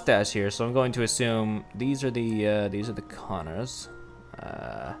the mustache here, so I'm going to assume these are the Connors.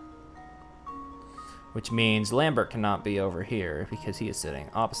 Which means Lambert cannot be over here because he is sitting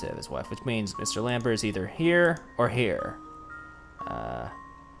opposite of his wife, which means Mr. Lambert is either here or here.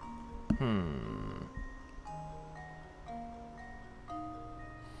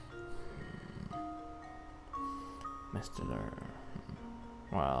 Mr.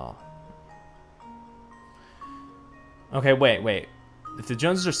 Well. Okay, wait. If the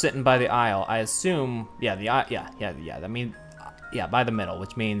Joneses are sitting by the aisle, I assume, yeah, that means, yeah, by the middle,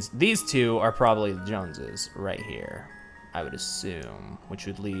 which means these two are probably the Joneses right here, I would assume, which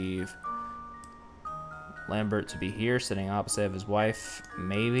would leave Lambert to be here, sitting opposite of his wife,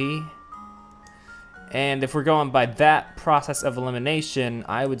 maybe. And if we're going by that process of elimination,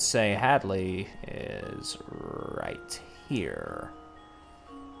 I would say Hadley is right here.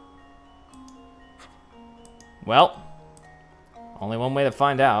 Well, only one way to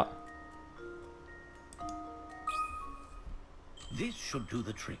find out. This should do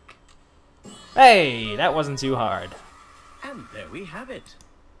the trick. Hey, that wasn't too hard. And there we have it.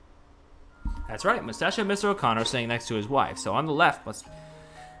 That's right, Mustachio and Mr. O'Connor sitting next to his wife, so on the left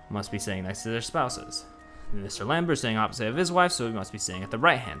must be sitting next to their spouses. And Mr. Lambert sitting opposite of his wife, so he must be sitting at the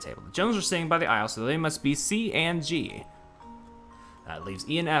right-hand table. The Joneses are sitting by the aisle, so they must be C and G. That leaves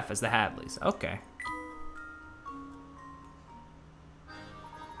E and F as the Hadleys. Okay.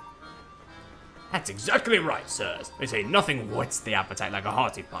 That's exactly right, sirs. They say nothing whets the appetite like a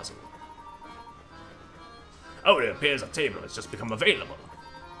hearty puzzle. Oh, it appears a table has just become available.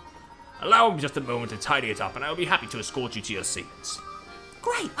 Allow me just a moment to tidy it up, and I will be happy to escort you to your seats.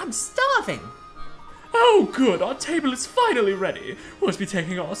 Great, I'm starving. Oh, good, our table is finally ready. We must be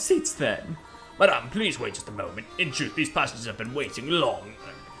taking our seats then. Madame, please wait just a moment. In truth, these passengers have been waiting long.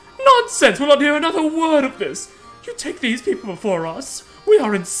 Nonsense, we'll not hear another word of this. You take these people before us. We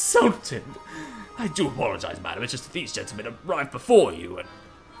are insulted. I do apologize, madam. It's just that these gentlemen arrived before you, and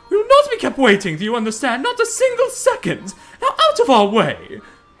we will not be kept waiting, do you understand? Not a single second. Now out of our way.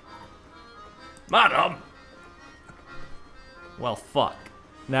 Madam. Well, fuck.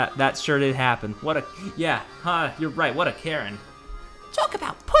 That sure did happen. What a... Yeah, you're right. What a Karen. Talk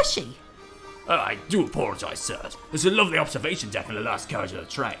about pushy. I do apologize, sirs. There's a lovely observation deck in the last carriage of the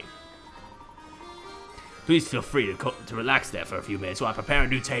train. Please feel free to relax there for a few minutes while I prepare a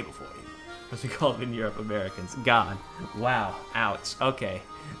new table for you. As we call them in Europe, Americans. God. Wow. Ouch. Okay.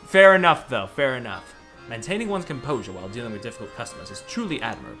 Fair enough, though. Fair enough. Maintaining one's composure while dealing with difficult customers is truly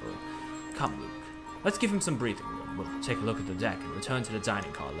admirable. Come, Luke. Let's give him some breathing room. We'll take a look at the deck and return to the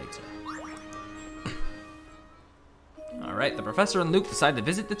dining car later. Alright, the professor and Luke decide to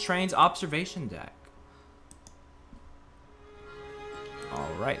visit the train's observation deck.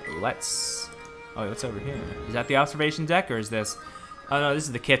 Alright, let's... Oh, what's over here? Is that the observation deck, or is this... Oh no, this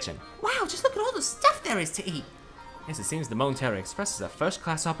is the kitchen. Wow, just look at all the stuff there is to eat. Yes, it seems the Monterey Express is a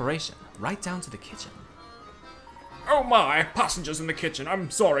first-class operation, right down to the kitchen. Oh my, passengers in the kitchen.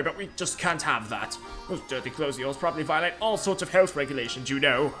 I'm sorry, but we just can't have that. Those dirty clothes of yours probably violate all sorts of health regulations, you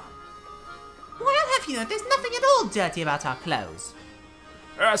know. Why, I'll have you know, there's nothing at all dirty about our clothes.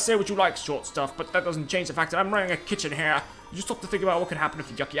 Say what you like, short stuff, but that doesn't change the fact that I'm running a kitchen here. You just stop to think about what could happen if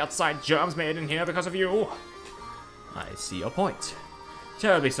yucky outside germs made in here because of you. I see your point.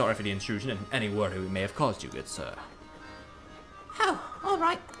 Terribly sorry for the intrusion and any worry we may have caused you, good sir. Oh,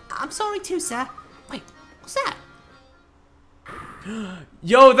 alright. I'm sorry too, sir. Wait, what's that?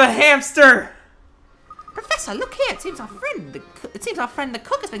 Yo, the hamster! Professor, look here. It seems our friend the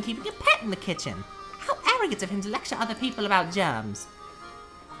cook has been keeping a pet in the kitchen. How arrogant of him to lecture other people about germs.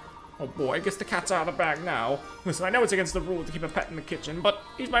 Oh boy, I guess the cat's out of the bag now. Listen, I know it's against the rule to keep a pet in the kitchen, but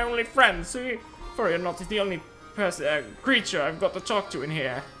he's my only friend, see? Furry or not, he's the only creature I've got to talk to in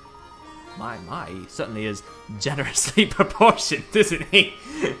here. My, he certainly is generously proportioned, isn't he?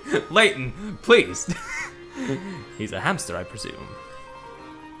 Layton, please. He's a hamster, I presume.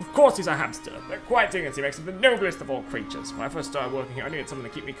 Of course he's a hamster. Their quiet dignity makes him the noblest of all creatures. When I first started working here, I needed someone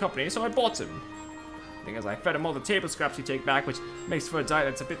to keep me company, so I bought him. The thing is, I fed him all the table scraps you take back, which makes for a diet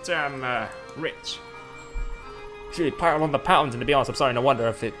that's a bit, rich. He's really piled on the pounds, and to be honest, I'm starting to wonder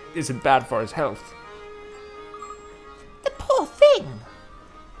if it isn't bad for his health. The poor thing.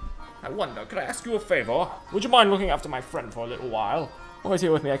 I wonder, could I ask you a favor? Would you mind looking after my friend for a little while? While he's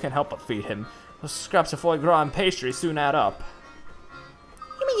here with me, I can't help but feed him. Those scraps of foie gras and pastry soon add up.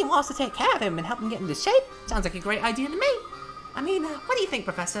 You mean you want us to take care of him and help him get into shape? Sounds like a great idea to me. I mean, what do you think,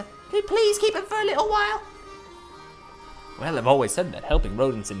 Professor? Can we please keep him for a little while? Well, I've always said that helping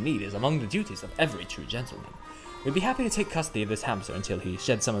rodents in need is among the duties of every true gentleman. We'd be happy to take custody of this hamster until he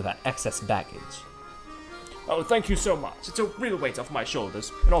sheds some of that excess baggage. Oh, thank you so much. It's a real weight off my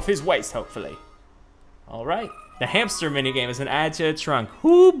shoulders, and off his waist, hopefully. Alright, the hamster minigame is an add to a trunk.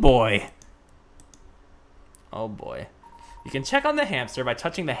 Ooh boy. Oh boy. You can check on the hamster by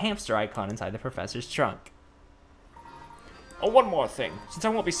touching the hamster icon inside the professor's trunk. Oh, one more thing. Since I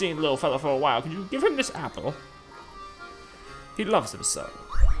won't be seeing the little fella for a while, could you give him this apple? He loves him so.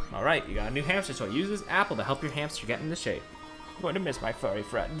 Alright, you got a new hamster toy. Use this apple to help your hamster get into shape. I'm going to miss my furry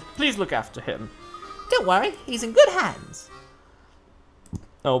friend. Please look after him. Don't worry, he's in good hands.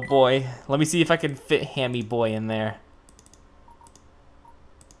 Oh boy. Let me see if I can fit Hammy Boy in there.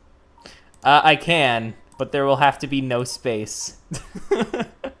 I can, but there will have to be no space.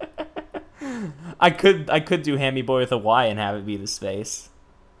 I could do Hammy Boy with a Y and have it be the space.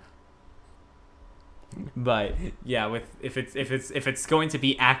 But yeah, if it's going to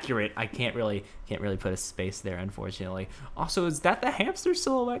be accurate, I can't really put a space there, unfortunately. Also, is that the hamster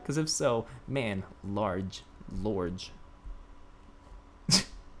silhouette? Because if so, man, large.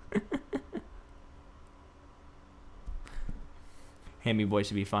 Hammy Boy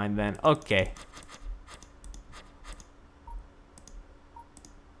should be fine then. Okay.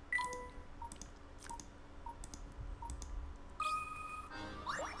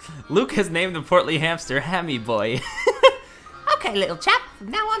 Luke has named the portly hamster Hammy Boy. Okay, little chap,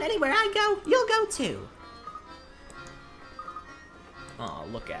 from now on, anywhere I go, you'll go too. Oh,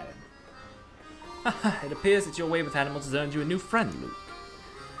 look at him. It appears that your way with animals has earned you a new friend, Luke.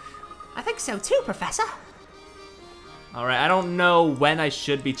 I think so too, Professor. Alright, I don't know when I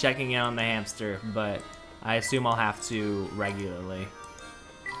should be checking in on the hamster, but I assume I'll have to regularly.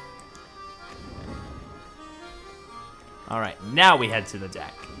 Alright, now we head to the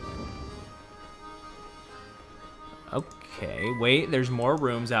deck. Okay, wait, there's more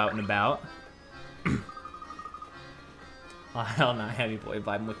rooms out and about. Oh, hell no, Hammy Boy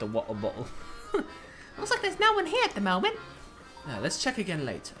vibing with the water bottle. Looks like there's no one here at the moment. Let's check again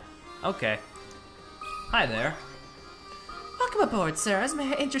later. Okay. Hi there. Welcome aboard, sirs.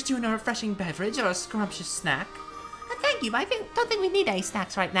 May I interest you in a refreshing beverage or a scrumptious snack? Thank you, but I don't think we need any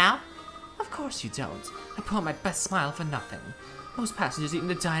snacks right now. Of course you don't. I put on my best smile for nothing. Most passengers eat in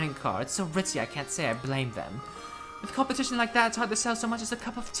the dining car. It's so ritzy I can't say I blame them. With competition like that, it's hard to sell so much as a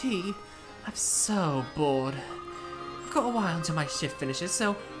cup of tea. I'm so bored. I've got a while until my shift finishes,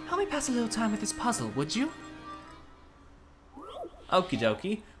 so help me pass a little time with this puzzle, would you? Okie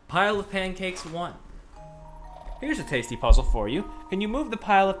dokie. Pile of pancakes 1. Here's a tasty puzzle for you. Can you move the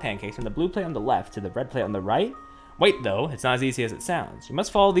pile of pancakes from the blue plate on the left to the red plate on the right? Wait though, it's not as easy as it sounds. You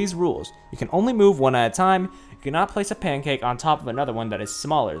must follow these rules. You can only move one at a time. You cannot place a pancake on top of another one that is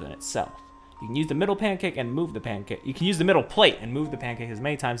smaller than itself. You can use the middle pancake and move the pancake. You can use the middle plate and move the pancake as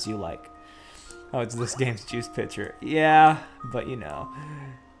many times as you like. Oh, it's this game's juice pitcher. Yeah, but you know.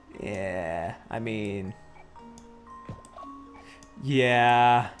 Yeah, I mean.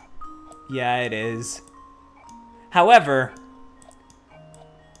 Yeah. Yeah, it is. However,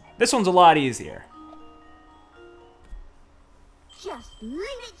 this one's a lot easier. Just leave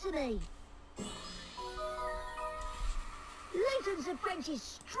it to me. Layton's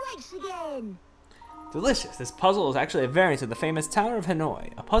apprentice strikes again. Delicious. This puzzle is actually a variant of the famous Tower of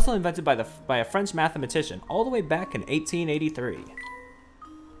Hanoi, a puzzle invented by a French mathematician all the way back in 1883.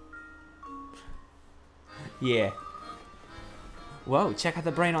 Yeah. Whoa, check out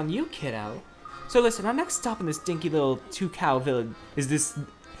the brain on you, kiddo. So listen, our next stop in this dinky little two-cow village is this...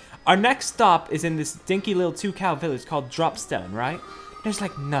 Our next stop is in this dinky little two-cow village called Dropstone, right? There's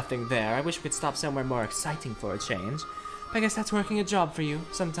like nothing there. I wish we could stop somewhere more exciting for a change. But I guess that's working a job for you.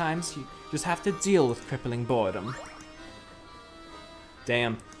 Sometimes you just have to deal with crippling boredom.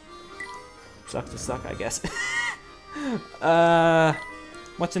 Damn. Suck to suck, I guess.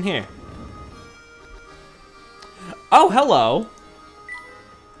 What's in here? Oh, hello!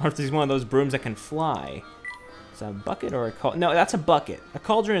 I wonder if there's one of those brooms that can fly. Is that a bucket or a cauldron? No, that's a bucket. A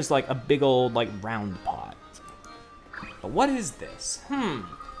cauldron is like a big old, like, round pot. But what is this?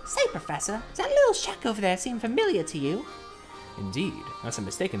 Say, Professor, does that little shack over there seem familiar to you? Indeed. Unless I'm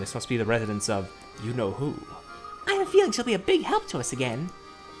mistaken, this must be the residence of you-know-who. I have a feeling she'll be a big help to us again.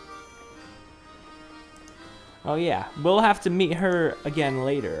 Oh yeah, we'll have to meet her again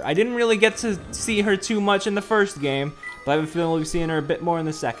later. I didn't really get to see her too much in the first game, but I have a feeling we'll be seeing her a bit more in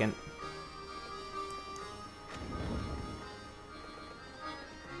the second.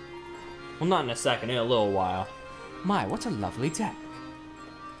 Well, not in a second, in a little while. My, what a lovely deck.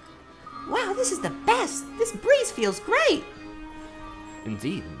 Wow, this is the best! This breeze feels great!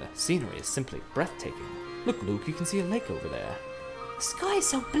 Indeed, and the scenery is simply breathtaking. Look, Luke, you can see a lake over there. The sky is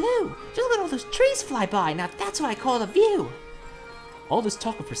so blue! Just look at all those trees fly by, now that's what I call a view! All this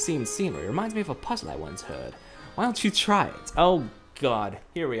talk of pristine scenery reminds me of a puzzle I once heard. Why don't you try it? Oh god,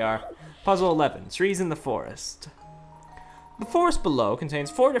 here we are. Puzzle 11, Trees in the Forest. The forest below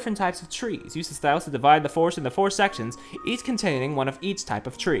contains 4 different types of trees. Use the stylus to divide the forest into 4 sections, each containing one of each type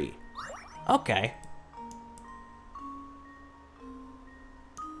of tree. Okay.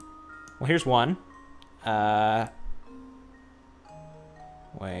 Well, here's one. What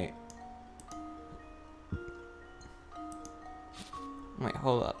Wait. Wait,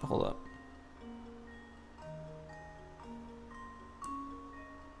 hold up, hold up.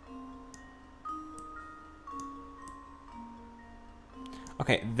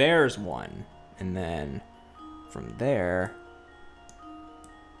 Okay, there's one. And then from there,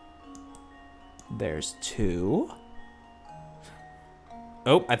 there's two.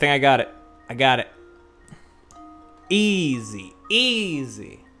 Oh, I think I got it. I got it. Easy,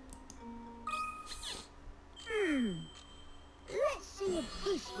 easy. Let's see if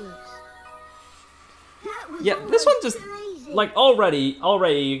this works. That was Yeah, this one almost just, crazy. like, already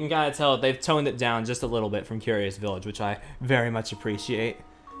you can kind of tell they've toned it down just a little bit from Curious Village, which I very much appreciate.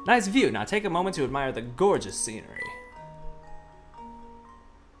 Nice view. Now take a moment to admire the gorgeous scenery.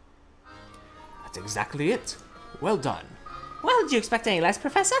 That's exactly it. Well done. Well, did you expect any less,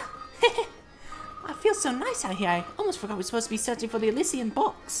 Professor? I feel so nice out here. I almost forgot we're supposed to be searching for the Elysian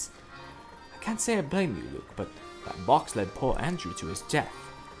box. I can't say I blame you, Luke, but that box led poor Andrew to his death.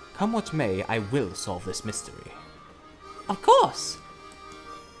 Come what may, I will solve this mystery. Of course.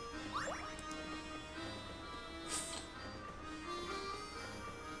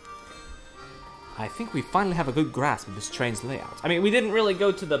 I think we finally have a good grasp of this train's layout. I mean, we didn't really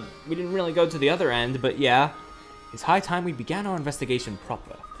go to the other end, but yeah. It's high time we began our investigation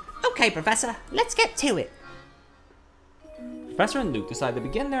proper. Okay, Professor, let's get to it. Professor and Luke decide to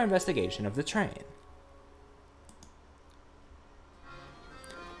begin their investigation of the train.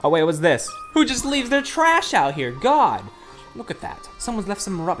 Oh wait, what's this? Who just leaves their trash out here? God! Look at that. Someone's left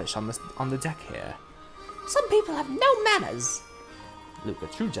some rubbish on the deck here. Some people have no manners. Luke, a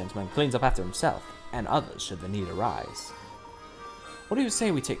true gentleman, cleans up after himself, and others should the need arise. What do you say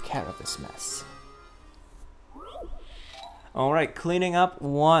we take care of this mess? Alright, cleaning up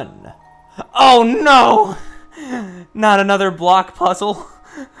 1. Oh no! Not another block puzzle.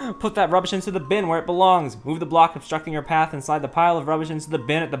 Put that rubbish into the bin where it belongs. Move the block obstructing your path and slide the pile of rubbish into the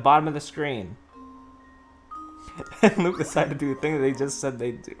bin at the bottom of the screen. Luke decided to do the thing that they just said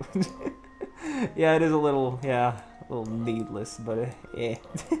they'd do. Yeah, it is a little needless, but eh.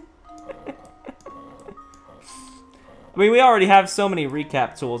 I mean, we already have so many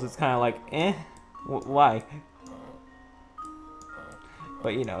recap tools, it's kind of like, eh, why?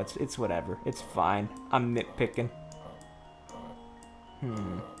 But, you know, it's whatever. It's fine. I'm nitpicking.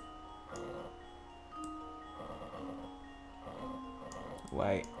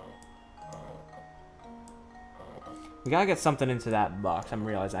 Wait. We gotta get something into that box, I'm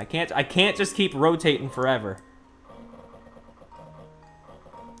realizing. I can't just keep rotating forever.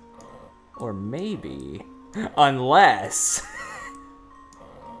 Or maybe... Unless...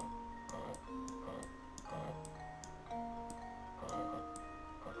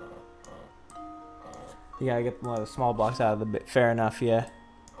 You gotta get one of the small blocks out of the bit. Fair enough, yeah.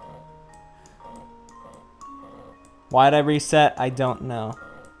 Why'd I reset? I don't know.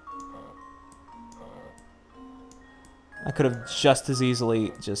 I could have just as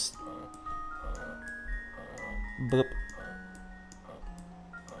easily just... Boop.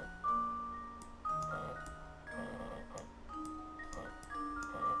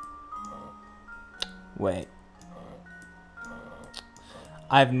 Wait.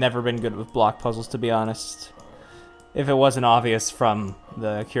 I've never been good with block puzzles, to be honest. If it wasn't obvious from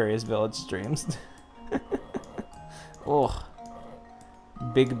the Curious Village streams. Ugh.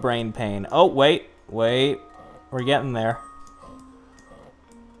 Big brain pain. Oh, wait. Wait. We're getting there.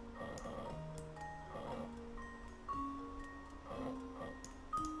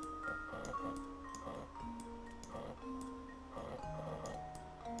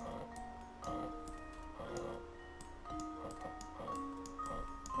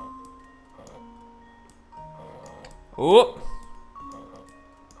 Oop.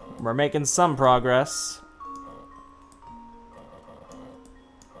 We're making some progress.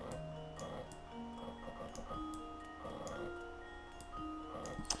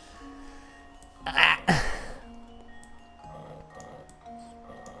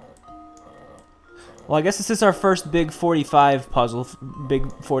 Well, I guess this is our first big 45 puzzle,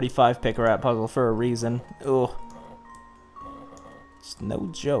 big 45 picker-at puzzle for a reason. Ugh. It's no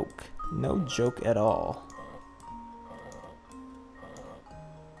joke. No joke at all.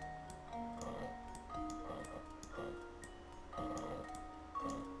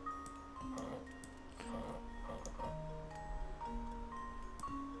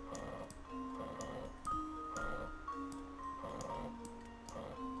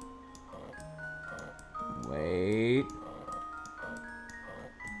 Wait.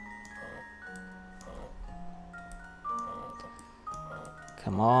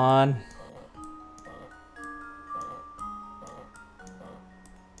 Come on.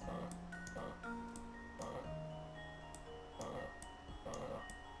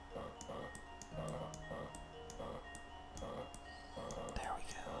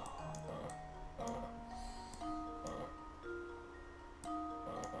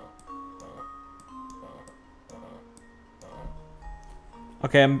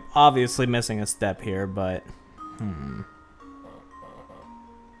 Okay, I'm obviously missing a step here, but...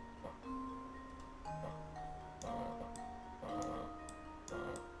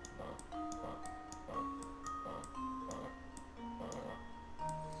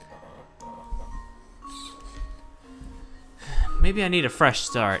 Maybe I need a fresh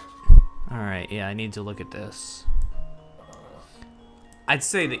start. Alright, yeah, I need to look at this. I'd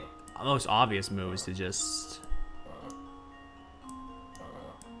say the most obvious move is to just...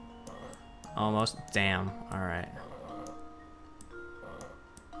 Almost. Damn. Alright.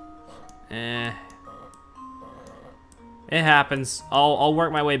 It happens. I'll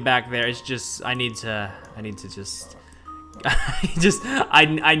work my way back there. It's just I need to just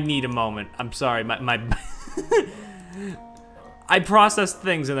I need a moment. I'm sorry. My I process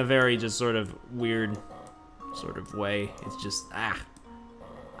things in a very just sort of weird sort of way. It's just I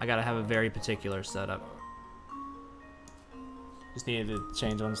gotta have a very particular setup. Just needed to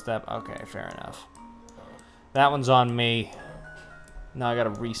change one step. Okay, fair enough. That one's on me. Now I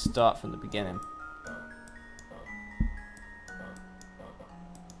gotta restart from the beginning.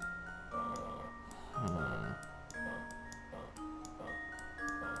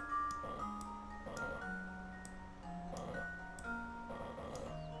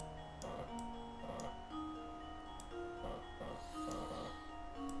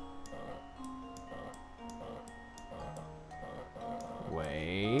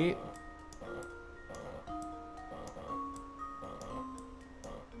 Wait.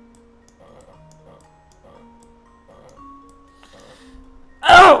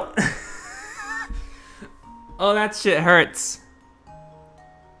 Oh! Oh, that shit hurts.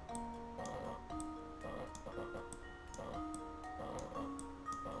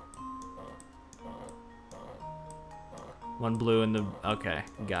 One blue in the... Okay,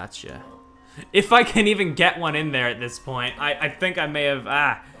 gotcha. If I can even get one in there at this point, I think I may have...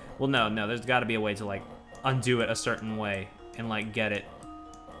 Well, no, there's got to be a way to, like, undo it a certain way and, like, get it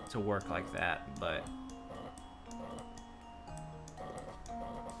to work like that, but...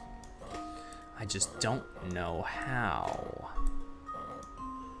 I just don't know how.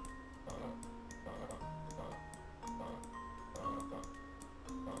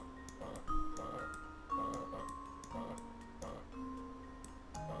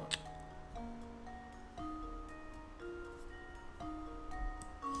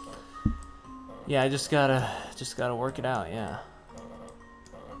 Yeah, I just gotta work it out, yeah.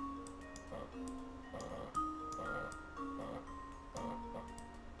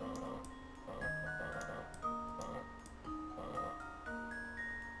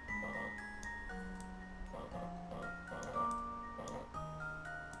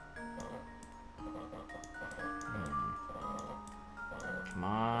 Come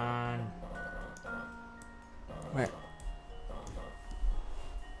on. Where?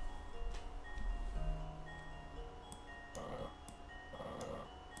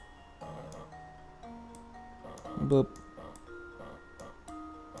 Boop.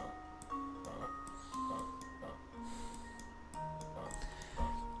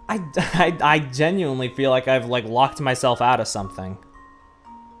 I genuinely feel like I've like locked myself out of something.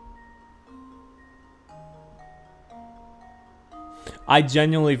 I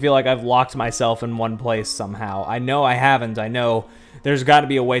genuinely feel like I've locked myself in one place somehow. I know I haven't. I know there's got to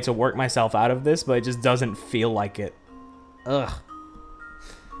be a way to work myself out of this, but it just doesn't feel like it. Ugh.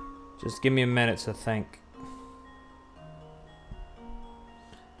 Just give me a minute to think.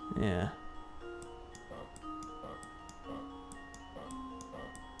 Yeah.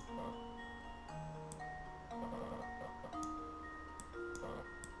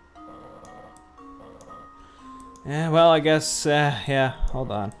 Yeah, well, I guess, yeah,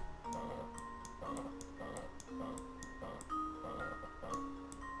 hold on.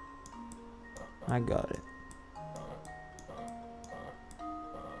 I got it.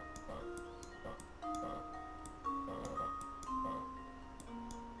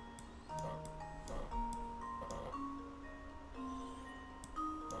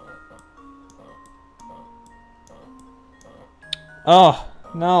 Oh,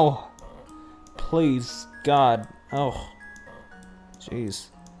 no. Please, God. Oh. Jeez.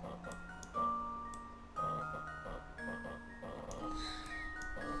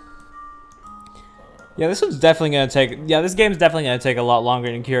 Yeah, this one's definitely gonna take... Yeah, this game's definitely gonna take a lot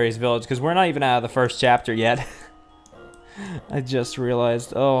longer than Curious Village, because we're not even out of the first chapter yet. I just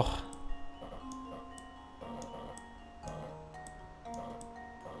realized. Oh.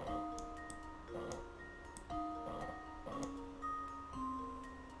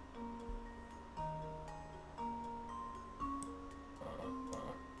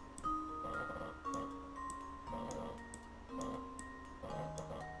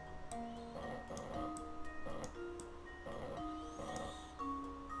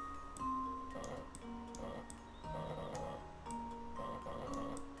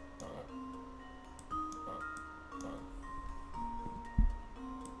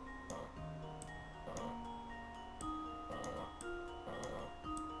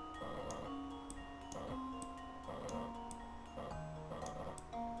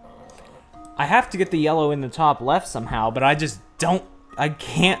 I have to get the yellow in the top left somehow, but I just don't... I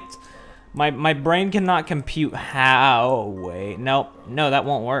can't... My brain cannot compute how... Wait, nope. No, that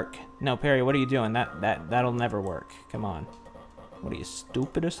won't work. No, Perry, what are you doing? That'll never work. Come on. What are you,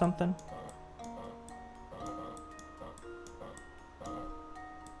 stupid or something?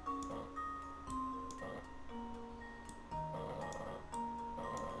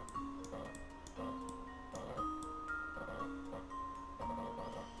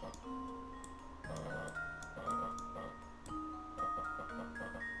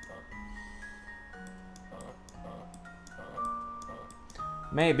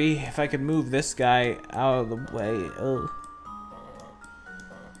 Maybe, if I could move this guy out of the way. Ugh.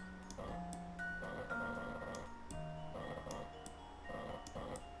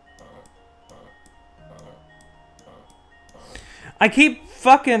 I keep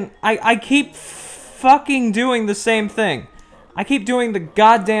fucking doing the same thing. I keep doing the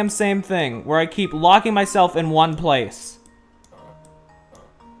goddamn same thing, where I keep locking myself in one place.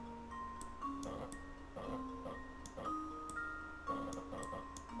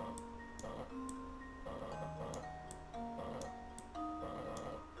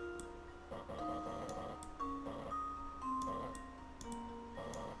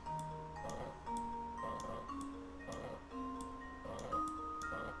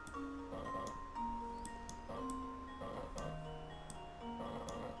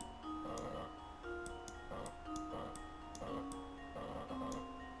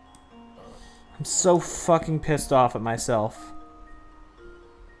 I'm so fucking pissed off at myself.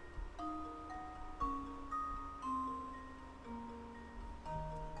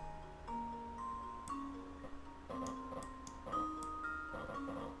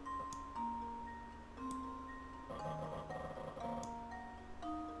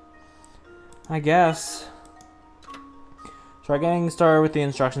 I guess. Try getting started with the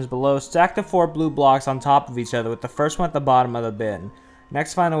instructions below. Stack the 4 blue blocks on top of each other with the first one at the bottom of the bin.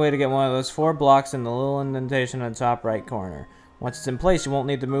 Next, find a way to get one of those 4 blocks in the little indentation in the top right corner. Once it's in place, you won't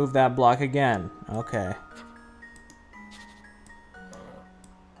need to move that block again. Okay.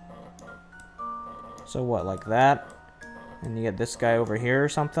 So what, like that? And you get this guy over here or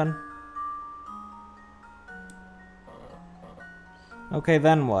something? Okay,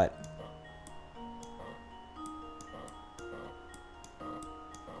 then what?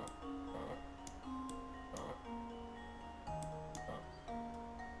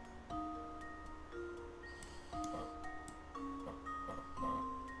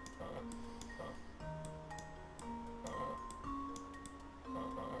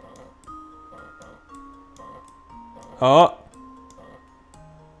 Oh.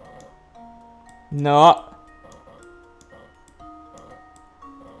 No.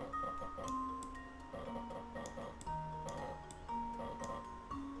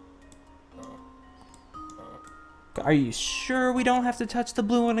 Are you sure we don't have to touch the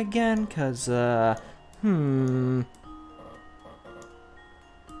blue one again? 'Cause,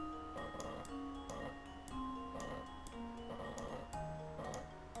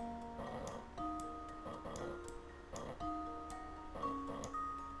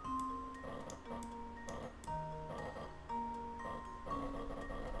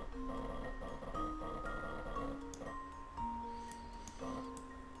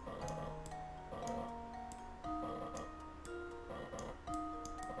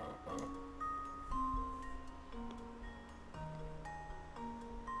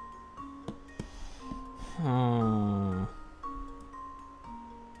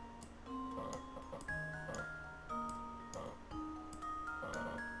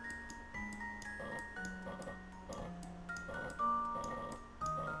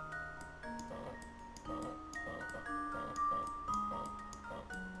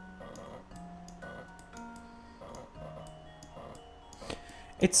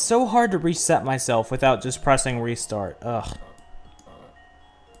 It's so hard to reset myself without just pressing restart. Ugh.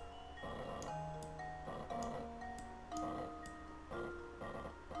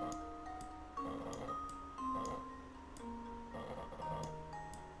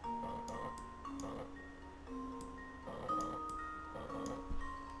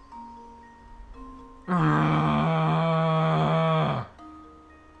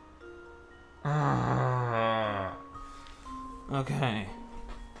 Okay.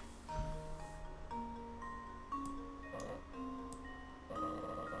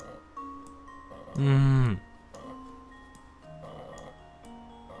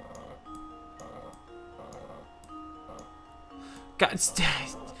 God,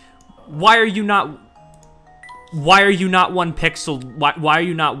 why are you not 1 pixel? Why are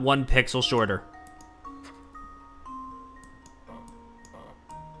you not 1 pixel shorter?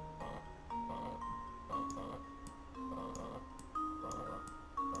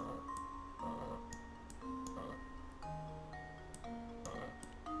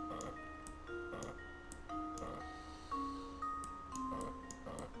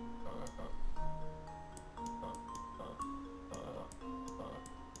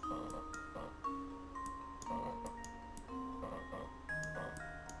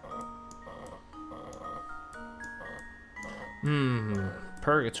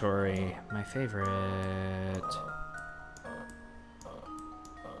 Purgatory, my favorite.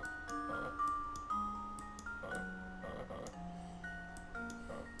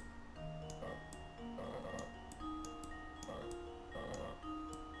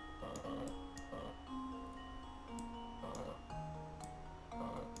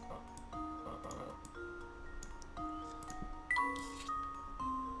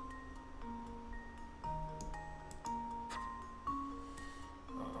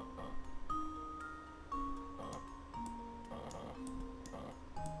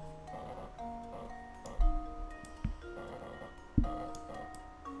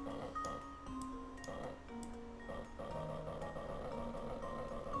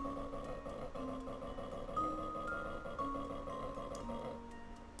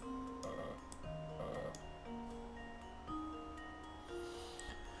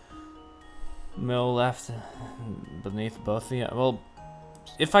 Mill left beneath both the... Well,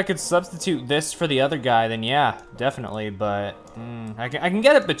 if I could substitute this for the other guy, then yeah, definitely. But I can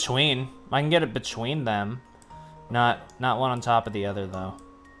get it between. I can get it between them. Not one on top of the other, though.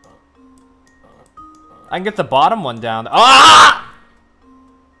 I can get the bottom one down. Ah!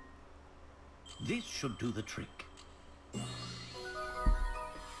 This should do the trick.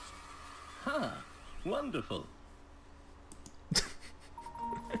 Huh. Wonderful.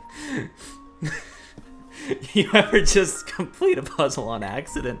 You ever just complete a puzzle on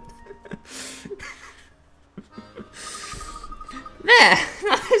accident? There!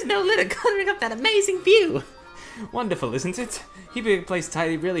 There's no litter covering up that amazing view! Wonderful, isn't it? Keeping a place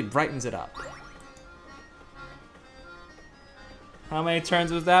tidy really brightens it up. How many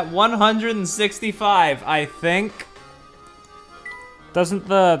turns was that? 165, I think. Doesn't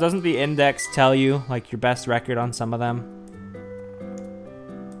the index tell you like your best record on some of them?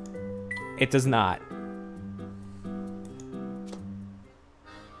 It does not.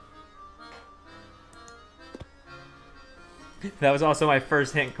 That was also my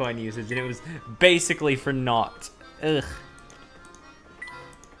first hint coin usage, and it was basically for naught. Ugh.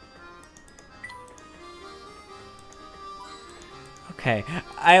 Okay,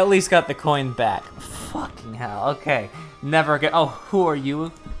 I at least got the coin back. Fucking hell. Okay, never again. Oh, who are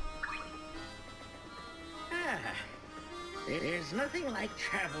you? There's nothing like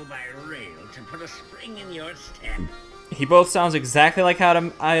travel by rail to put a spring in your step. He both sounds exactly like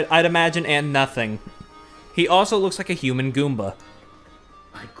how I'd imagine, and nothing. He also looks like a human Goomba.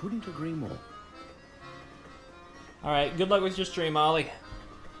 I couldn't agree more. Alright, good luck with your stream, Ollie.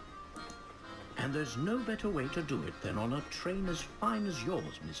 And there's no better way to do it than on a train as fine as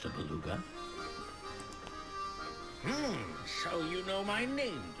yours, Mr. Beluga. So you know my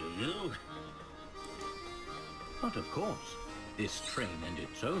name, do you? But of course, this train and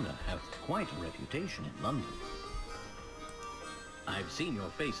its owner have quite a reputation in London. I've seen your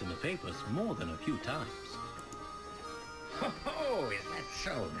face in the papers more than a few times. Oh, is that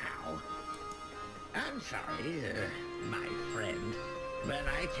so now? I'm sorry, my friend, but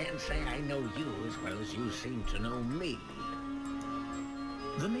I can't say I know you as well as you seem to know me.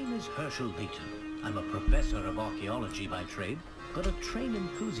 The name is Herschel Layton. I'm a professor of archaeology by trade, but a train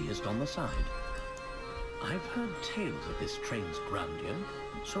enthusiast on the side. I've heard tales of this train's grandeur,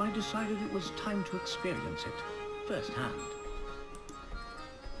 so I decided it was time to experience it firsthand.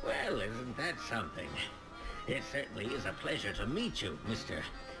 Well, isn't that something? It certainly is a pleasure to meet you, Mr.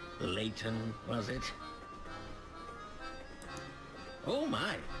 Layton, was it? Oh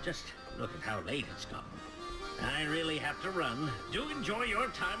my, just look at how late it's gotten. I really have to run. Do enjoy your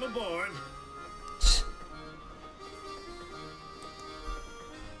time aboard.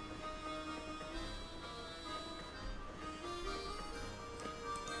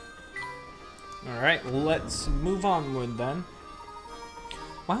 Alright, let's move onward then.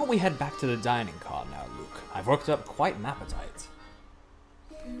 Why don't we head back to the dining car now, Luke? I've worked up quite an appetite.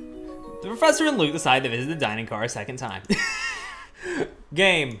 The professor and Luke decide to visit the dining car a second time.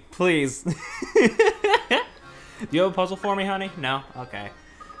 Game, please. Do you have a puzzle for me, honey? No? Okay.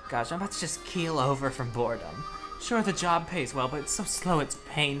 Gosh, I'm about to just keel over from boredom. Sure, the job pays well, but it's so slow it's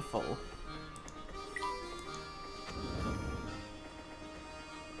painful.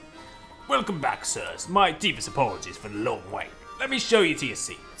 Welcome back, sirs. My deepest apologies for the long wait. Let me show you to your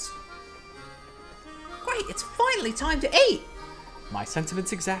seats. Great, it's finally time to eat! My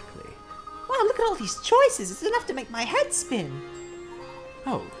sentiments exactly. Wow, look at all these choices. It's enough to make my head spin.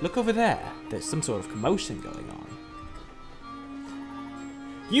 Oh, look over there. There's some sort of commotion going on.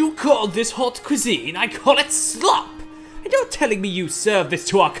 You call this hot cuisine? I call it slop! And you're telling me you serve this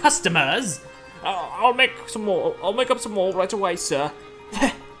to our customers? I'll make some more. I'll make up some more right away, sir.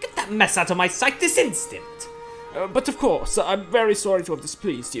 Get that mess out of my sight this instant. But of course, I'm very sorry to have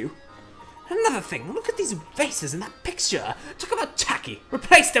displeased you. Another thing, look at these faces in that picture. Talk about tacky.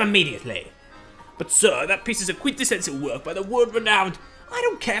 Replace them immediately. But sir, that piece is a quintessential work by the world-renowned... I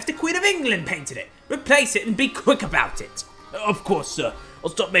don't care if the Queen of England painted it. Replace it and be quick about it. Of course, sir. I'll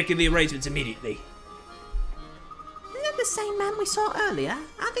start making the arrangements immediately. Isn't that the same man we saw earlier?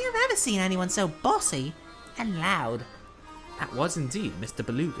 I don't think I've ever seen anyone so bossy and loud. That was indeed Mr.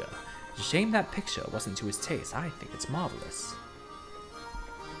 Beluga. It's a shame that picture wasn't to his taste. I think it's marvelous.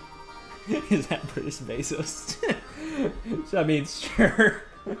 Is that British Bezos? I mean, sure.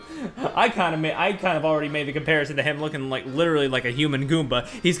 I kind of already made the comparison to him looking like literally like a human Goomba.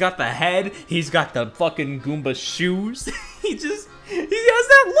 He's got the head, he's got the fucking Goomba shoes. he has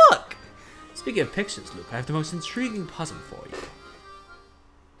that look. Speaking of pictures, Luke, I have the most intriguing puzzle for you.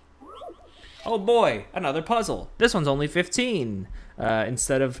 Oh boy, another puzzle. This one's only 15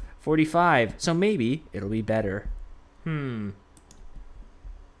 instead of 45, so maybe it'll be better. The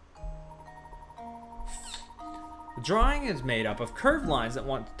drawing is made up of curved lines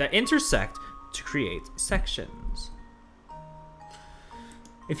that intersect to create sections.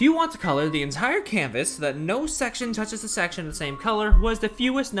 If you want to color the entire canvas so that no section touches the section of the same color, what is the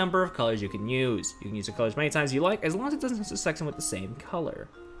fewest number of colors you can use? You can use the colors as many times as you like, as long as it doesn't touch the section with the same color.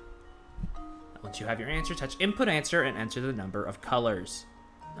 Once you have your answer, touch input answer and enter the number of colors.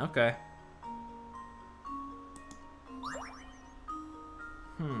 Okay.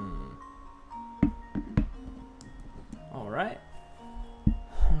 Alright.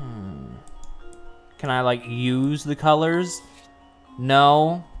 Can I, like, use the colors?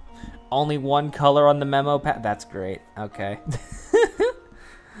 No. Only one color on the memo pad? That's great. Okay.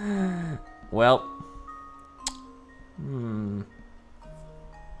 Well.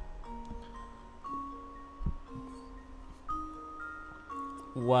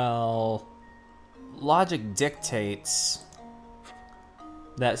 Well, logic dictates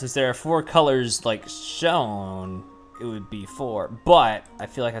that since there are 4 colors, like, shown, it would be 4. But I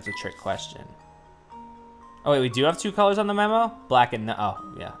feel like that's a trick question. Oh, wait, we do have 2 colors on the memo? Black and...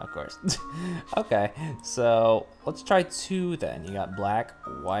 oh, yeah, of course. Okay, so let's try 2 then. You got black,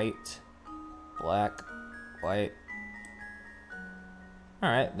 white, black, white.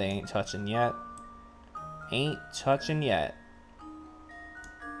 Alright, they ain't touching yet. Ain't touching yet.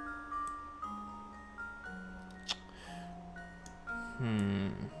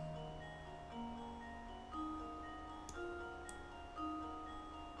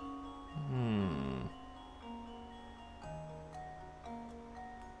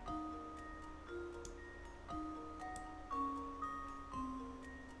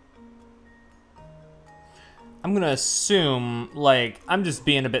 I'm gonna assume, like, I'm just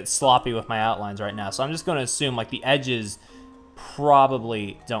being a bit sloppy with my outlines right now, so I'm just gonna assume, like, the edges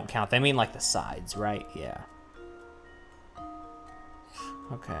probably don't count. They mean, like, the sides, right? Yeah.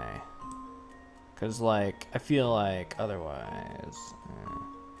 Okay. Because, like, I feel like otherwise...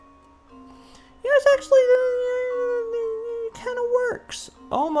 Yeah, it's actually kind of works.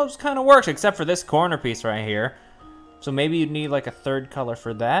 Almost kind of works, except for this corner piece right here. So maybe you'd need, like, a 3rd color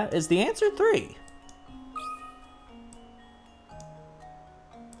for that. Is the answer 3?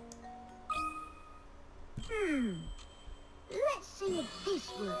 Let's see if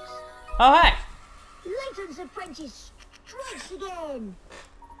this works. Oh, hey! Layton's apprentice strikes again.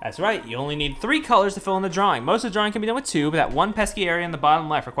 That's right, you only need 3 colors to fill in the drawing. Most of the drawing can be done with 2, but that one pesky area in the bottom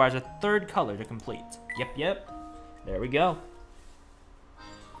left requires a 3rd color to complete. Yep. There we go.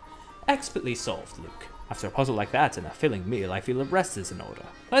 Expertly solved, Luke. After a puzzle like that and a filling meal, I feel a rest is in order.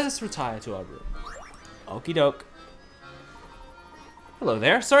 Let us retire to our room. Okie doke. Hello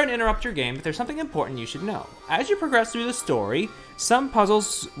there, sorry to interrupt your game, but there's something important you should know. As you progress through the story, some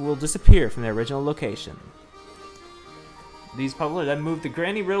puzzles will disappear from their original location. These puzzles are then moved to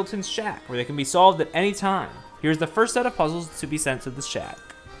Granny Riddleton's shack, where they can be solved at any time. Here's the first set of puzzles to be sent to the shack.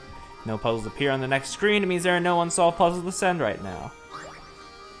 No puzzles appear on the next screen, it means there are no unsolved puzzles to send right now.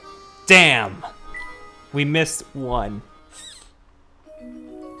 Damn! We missed one.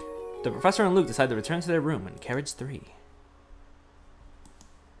 The professor and Luke decide to return to their room in carriage 3.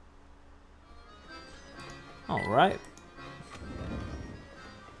 Alright.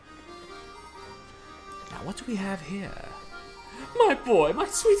 Now what do we have here? My boy, my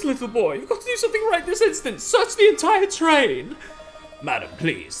sweet little boy, you've got to do something right this instant. Search the entire train. Madam,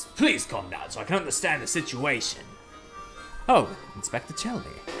 please calm down so I can understand the situation. Oh, Inspector Chelney.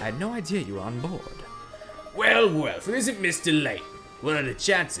 I had no idea you were on board. Well, if it isn't Mr. Layton. What are the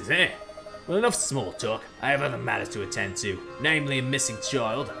chances, eh? Well, enough small talk. I have other matters to attend to, namely a missing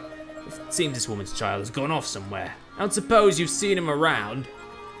child. It seems this woman's child has gone off somewhere. I don't suppose you've seen him around.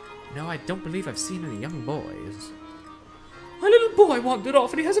 No, I don't believe I've seen any young boys. My little boy wandered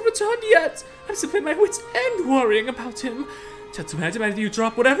off and he hasn't returned yet. I'm simply at my wit's end worrying about him. Gentlemen, I demand you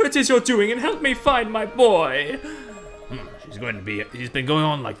drop whatever it is you're doing and help me find my boy. He's been going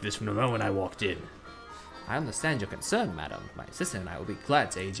on like this from the moment I walked in. I understand your concern, madam. My assistant and I will be glad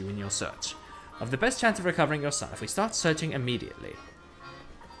to aid you in your search. Of the best chance of recovering your son if we start searching immediately.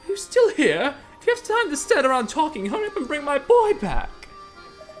 Are you still here? If you have time to stand around talking, hurry up and bring my boy back.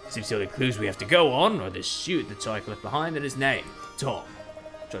 Seems the only clues we have to go on are this shoe the toy left behind and his name, Tom.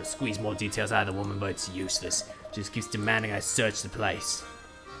 Try to squeeze more details out of the woman, but it's useless. She just keeps demanding I search the place.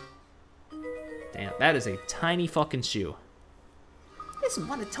 Damn, that is a tiny fucking shoe. This is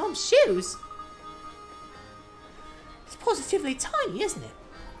one of Tom's shoes. It's positively tiny, isn't it?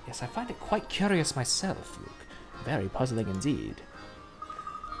 Yes, I find it quite curious myself, Luke. Very puzzling indeed.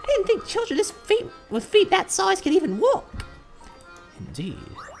 I didn't think children with feet that size could even walk. Indeed.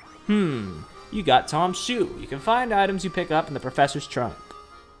 You got Tom's shoe. You can find items you pick up in the professor's trunk.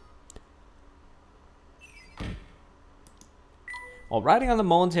 While riding on the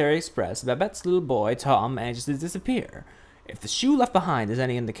Momentary Express, Babette's little boy, Tom, manages to disappear. If the shoe left behind is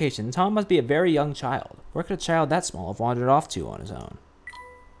any indication, Tom must be a very young child. Where could a child that small have wandered off to on his own?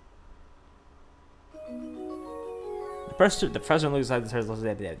 The professor looks like the turtle.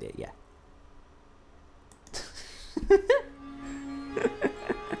 Yeah.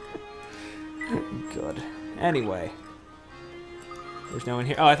 Good. Anyway, there's no one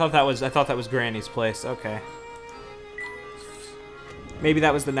here. Oh, I thought that was Granny's place. Okay. Maybe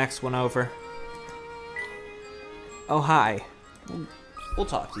that was the next one over. Oh, hi. We'll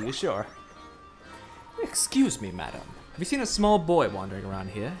talk to you, sure. Excuse me, madam. Have you seen a small boy wandering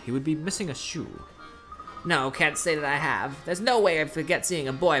around here? He would be missing a shoe. No, can't say that I have. There's no way I'd forget seeing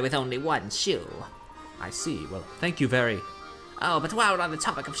a boy with only one shoe. I see. Well, thank you very... Oh, but while we're on the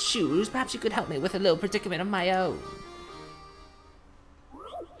topic of shoes, perhaps you could help me with a little predicament of my own.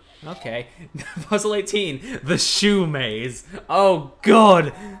 Okay. Puzzle 18. The shoe maze. Oh,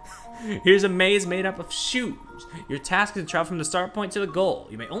 God. Here's a maze made up of shoes. Your task is to travel from the start point to the goal.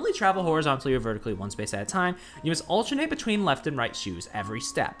 You may only travel horizontally or vertically one space at a time. You must alternate between left and right shoes every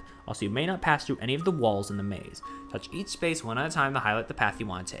step. Also, you may not pass through any of the walls in the maze. Touch each space one at a time to highlight the path you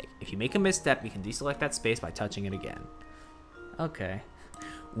want to take. If you make a misstep, you can deselect that space by touching it again. Okay.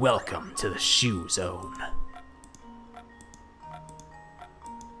 Welcome to the shoe zone.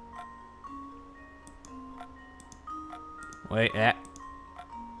 Wait,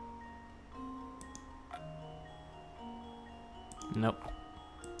 Nope.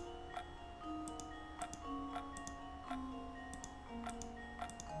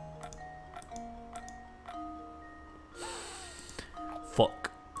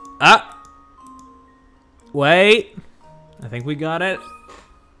 Fuck. Ah! Wait. I think we got it.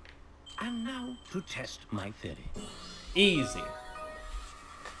 And now to test my theory. Easy.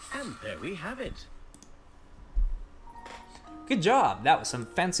 And there we have it. Good job. That was some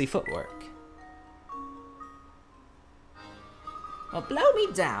fancy footwork. Well, blow me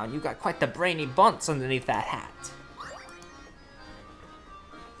down. You got quite the brainy bunts underneath that hat.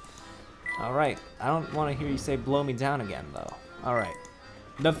 Alright. I don't want to hear you say blow me down again, though. Alright.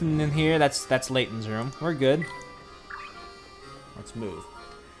 Nothing in here. That's Layton's room. We're good. Let's move.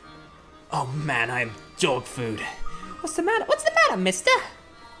 Oh, man, I am dog food. What's the matter? What's the matter, mister?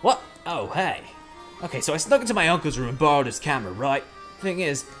 What? Oh, hey. Okay, so I snuck into my uncle's room and borrowed his camera, right? Thing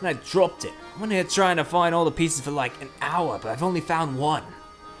is, then I dropped it. I'm in here trying to find all the pieces for like an hour, but I've only found one.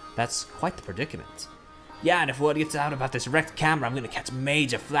 That's quite the predicament. Yeah, and if word gets out about this wrecked camera, I'm gonna catch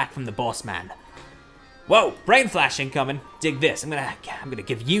major flack from the boss man. Whoa, brain flash incoming. Dig this. I'm gonna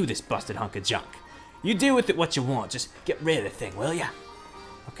give you this busted hunk of junk. You do with it what you want. Just get rid of the thing, will ya?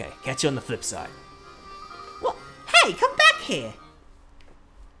 Okay, catch you on the flip side. What? Hey, come back here.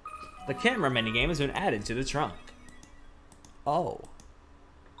 The camera minigame has been added to the trunk. Oh.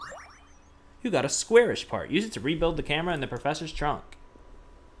 You got a squarish part. Use it to rebuild the camera in the professor's trunk.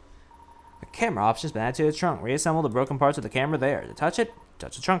 The camera option's been added to the trunk. Reassemble the broken parts of the camera there. To touch it,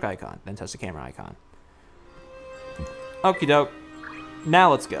 touch the trunk icon, then touch the camera icon. Okie doke. Now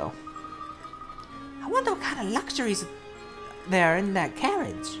let's go. I wonder what kind of luxuries there in that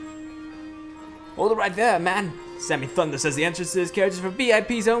carriage. Hold it right there, man. Sammy Thunder says the entrance to this carriage is for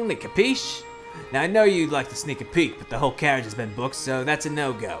VIPs only, capiche? Now I know you'd like to sneak a peek, but the whole carriage has been booked, so that's a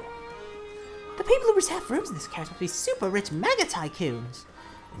no-go. The people who reserve rooms in this carriage must be super rich mega tycoons.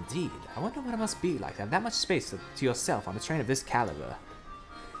 Indeed. I wonder what it must be like to have that much space to yourself on a train of this caliber.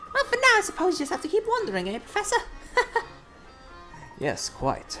 Well, for now, I suppose you just have to keep wondering, eh, Professor? Yes,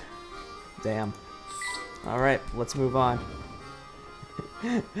 quite. Damn. Alright, let's move on.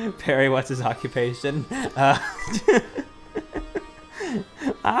 Perry, what's his occupation?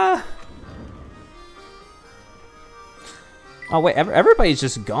 Oh wait, everybody's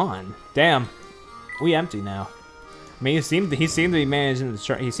just gone. Damn, we empty now. I mean, he seemed to be managing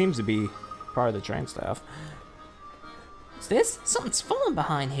the he seems to be part of the train staff. What's this? Something's fallen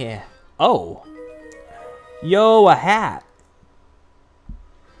behind here. Oh, yo, a hat.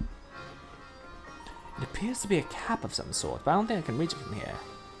 It appears to be a cap of some sort, but I don't think I can reach it from here.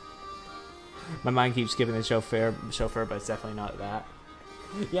 My mind keeps giving the chauffeur, but it's definitely not that.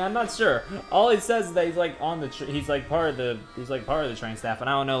 Yeah, I'm not sure. All it says is that he's like on the he's like part of the train staff, and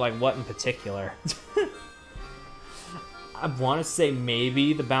I don't know like what in particular. I want to say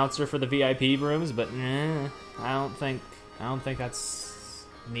maybe the bouncer for the VIP rooms, but I don't think that's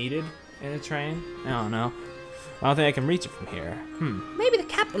needed in a train. I don't know. I don't think I can reach it from here. Maybe the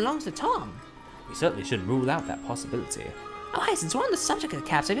cap belongs to Tom. We certainly should rule out that possibility. Oh, hey, since we're on the subject of the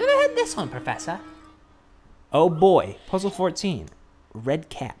caps, have you ever heard this one, Professor? Oh boy, puzzle 14. Red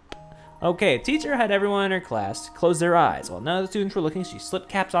cap. Okay, a teacher had everyone in her class close their eyes. While none of the students were looking, she slipped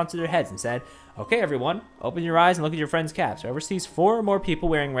caps onto their heads and said, "Okay, everyone, open your eyes and look at your friend's caps. Whoever sees 4 or more people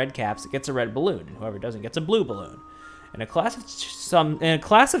wearing red caps gets a red balloon, and whoever doesn't gets a blue balloon." In a class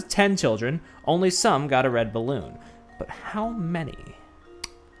of 10 children, only some got a red balloon. But how many?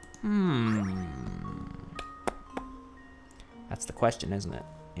 That's the question, isn't it?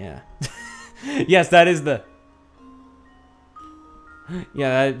 Yeah. Yes, that is the...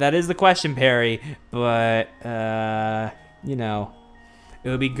 Yeah, that is the question, Perry. But, you know, it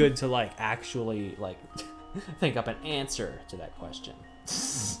would be good to, like, actually, like, think up an answer to that question.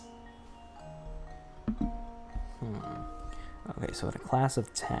 Okay, so in a class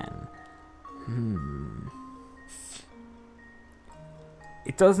of 10.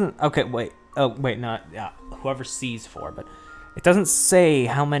 It doesn't... Okay, wait. Oh, wait, not... Yeah, whoever sees 4, but... It doesn't say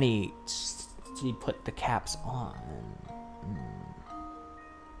how many she put the caps on.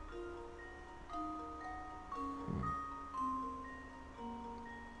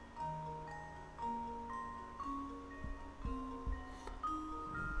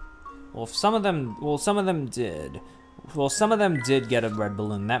 Well, some of them did get a red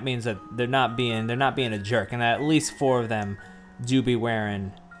balloon. That means that they're not being a jerk, and that at least 4 of them do be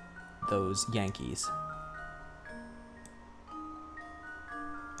wearing those Yankees.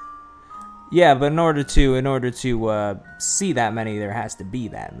 Yeah, but in order to see that many, there has to be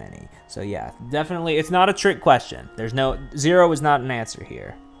that many. So yeah, definitely, it's not a trick question. There's no 0 is not an answer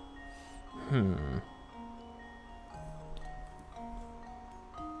here.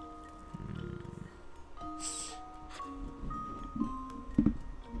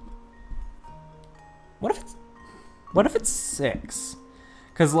 What if it's 6?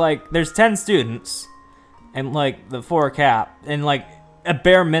 Cause like there's 10 students, and like the 4 cap, and like a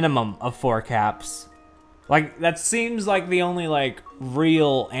bare minimum of 4 caps. Like that seems like the only like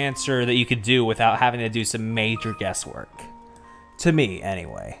real answer that you could do without having to do some major guesswork. To me,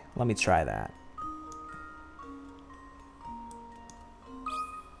 anyway. Let me try that.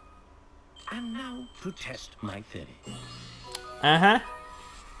 And now to test my theory.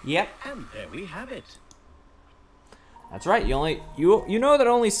 Yep. And there we have it. That's right. You know that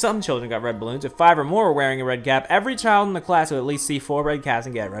only some children got red balloons. If 5 or more were wearing a red cap, every child in the class would at least see 4 red caps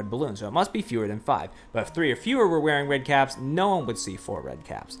and get a red balloon. So it must be fewer than 5. But if 3 or fewer were wearing red caps, no one would see 4 red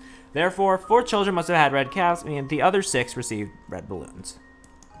caps. Therefore, 4 children must have had red caps, and the other 6 received red balloons.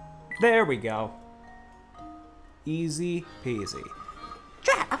 There we go. Easy peasy.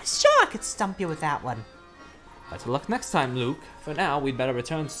 Drat, I was sure I could stump you with that one. Better luck next time, Luke. For now, we'd better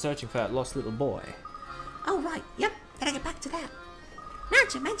return to searching for that lost little boy. Oh, right. Yep. Better get back to that. Now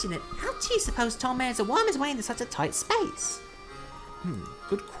that you mention it, how do you suppose Tom managed to worm his way into such a tight space?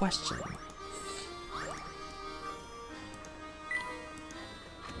 Good question.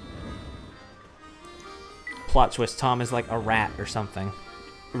 Plot twist, Tom is like a rat or something.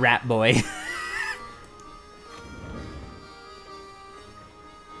 Rat boy.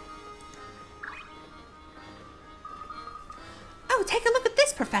 Oh, take a look at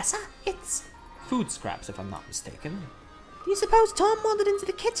this, Professor. It's... Food scraps, if I'm not mistaken. Do you suppose Tom wandered into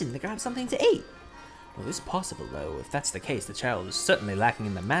the kitchen to grab something to eat? Well, it's possible, though. If that's the case, the child is certainly lacking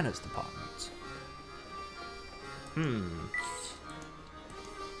in the manners department.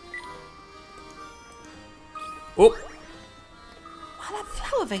 Oh! Wow, that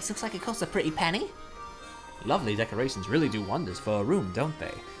flower vase looks like it cost a pretty penny. Lovely decorations really do wonders for a room, don't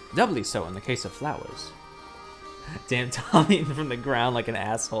they? Doubly so in the case of flowers. Damn, Tom eating from the ground like an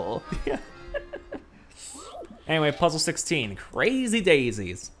asshole. Anyway, puzzle 16. Crazy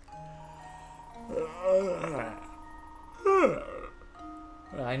daisies.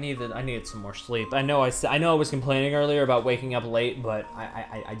 I needed some more sleep. I know I was complaining earlier about waking up late, but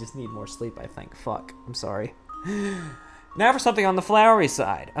I just need more sleep, I think. Fuck. I'm sorry. Now for something on the flowery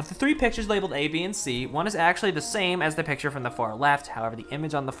side. Of the 3 pictures labeled A, B, and C, one is actually the same as the picture from the far left. However, the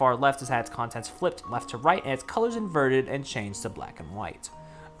image on the far left has had its contents flipped left to right and its colors inverted and changed to black and white.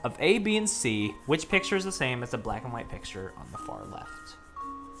 Of A, B, and C, which picture is the same as the black and white picture on the far left?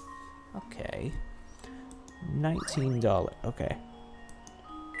 Okay. $19. Okay.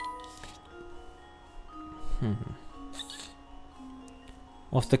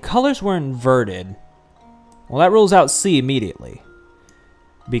 Well, if the colors were inverted, well, that rules out C immediately.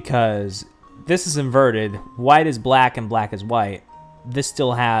 Because this is inverted, white is black and black is white. This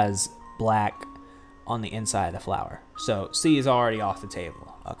still has black on the inside of the flower. So C is already off the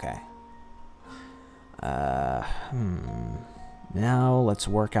table. Okay. Now let's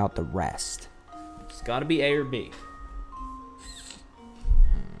work out the rest. It's gotta be A or B.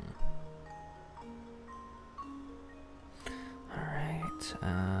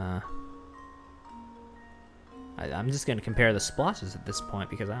 I'm just going to compare the splotches at this point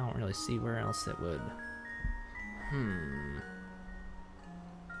because I don't really see where else it would.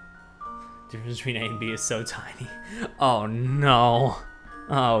 Difference between A and B is so tiny. Oh no.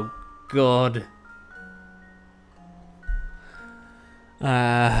 Oh god.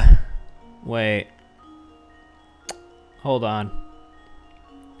 Wait. Hold on.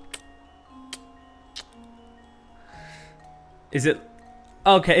 Is it...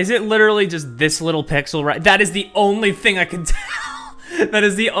 Okay, is it literally just this little pixel right? That is the only thing I can tell. That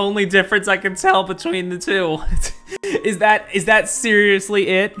is the only difference I can tell between the two. Is that seriously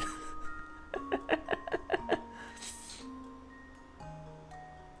it?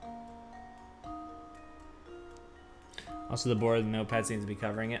 Also, the board and the notepad seems to be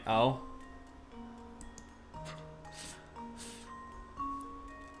covering it. Oh.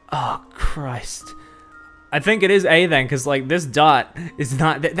 Oh, Christ. I think it is A then, because like this dot is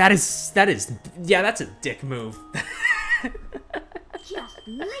not. That is. Yeah, that's a dick move. Just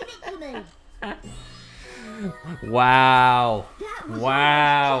leave it to me. Wow.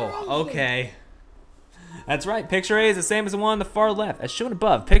 Wow. Okay. That's right. Picture A is the same as the one on the far left. As shown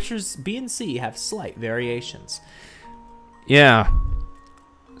above, pictures B and C have slight variations. Yeah.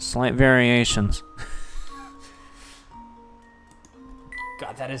 Slight variations.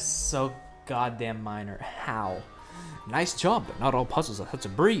 God, that is so goddamn minor. How? Nice job, but not all puzzles are such a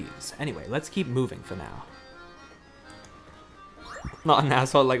breeze. Anyway, let's keep moving for now. Not an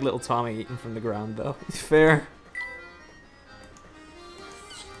asshole like little Tommy eating from the ground, though. Fair.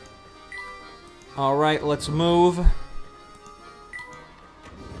 Alright, let's move.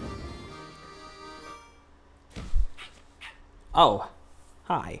 Oh.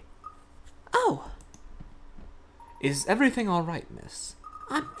 Hi. Oh. Is everything alright, miss?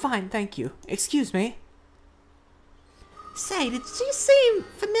 I'm fine, thank you. Excuse me. Say, did she seem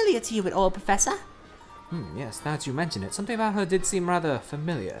familiar to you at all, Professor? Yes, now that you mention it, something about her did seem rather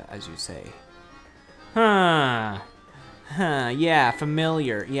familiar, as you say. Huh, yeah,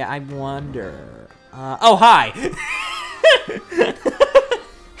 familiar. Yeah, I wonder. Oh, hi!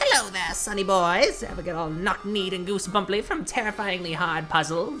 Hello there, sunny boys. Ever get all knock-kneed and goosebumply from terrifyingly hard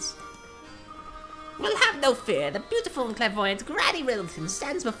puzzles? Well, have no fear. The beautiful and clairvoyant Granny Riddleton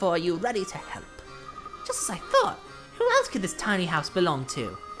stands before you, ready to help. Just as I thought. Who else could this tiny house belong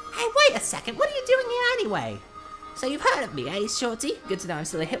to? Hey, wait a second. What are you doing here anyway? So you've heard of me, eh, Shorty? Good to know I'm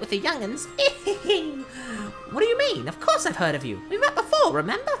still a hit with the young'uns. What do you mean? Of course I've heard of you. We met before,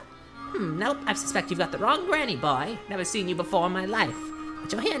 remember? Nope. I suspect you've got the wrong granny, boy. Never seen you before in my life.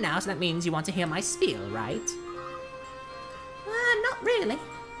 But you're here now, so that means you want to hear my spiel, right? Not really.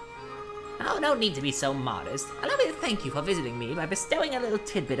 Oh, no need to be so modest. Allow me to thank you for visiting me by bestowing a little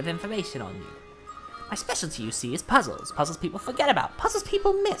tidbit of information on you. My specialty, you see, is puzzles. Puzzles people forget about. Puzzles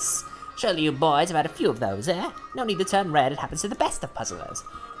people miss. Surely you boys have had a few of those, eh? No need to turn red. It happens to the best of puzzlers.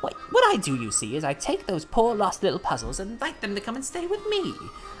 What I do, you see, is I take those poor lost little puzzles and invite them to come and stay with me.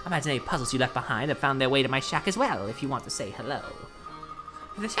 Imagine any puzzles you left behind have found their way to my shack as well, if you want to say hello.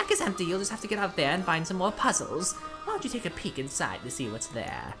 If the shack is empty, you'll just have to get out there and find some more puzzles. Why don't you take a peek inside to see what's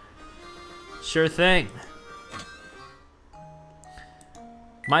there? Sure thing.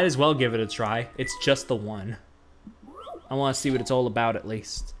 Might as well give it a try. It's just the one. I want to see what it's all about at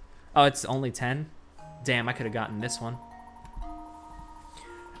least. Oh, it's only 10? Damn, I could have gotten this one.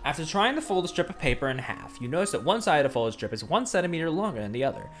 After trying to fold a strip of paper in half, you notice that one side of the folded strip is 1 centimeter longer than the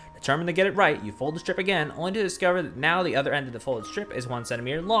other. Determined to get it right, you fold the strip again, only to discover that now the other end of the folded strip is 1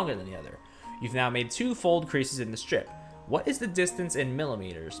 centimeter longer than the other. You've now made 2 fold creases in the strip. What is the distance in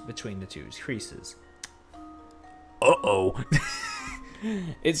millimeters between the 2 creases? Uh-oh.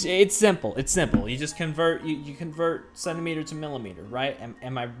 It's simple. It's simple. You just convert you convert centimeter to millimeter, right?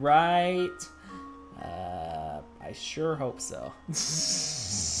 Am I right? I sure hope so.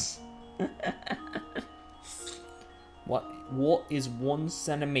 What is 1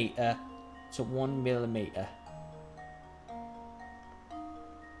 centimeter to 1 millimeter?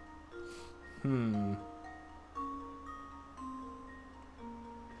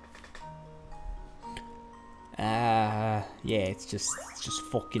 Yeah, it's just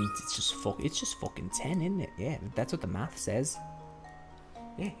fucking 10, isn't it? Yeah, that's what the math says.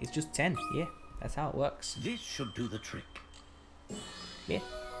 Yeah, it's just 10. Yeah, that's how it works. This should do the trick. Yeah,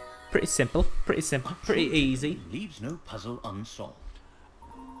 pretty simple, pretty easy. Leaves no puzzle unsolved.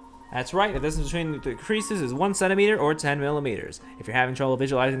 That's right, the distance between the creases is 1 centimeter or 10 millimeters. If you're having trouble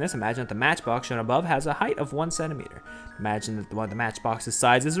visualizing this, imagine that the matchbox shown above has a height of 1 centimeter. Imagine that one of the matchbox's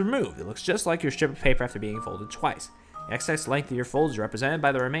sides is removed. It looks just like your strip of paper after being folded twice. The excess length of your fold is represented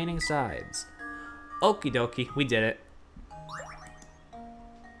by the remaining sides. Okie dokie, we did it.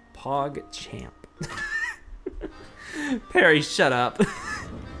 Pog champ. Perry, shut up.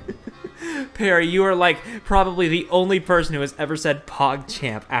 Perry, you are like probably the only person who has ever said Pog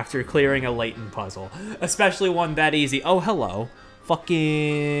Champ after clearing a Layton puzzle. Especially one that easy. Oh, hello. Fucking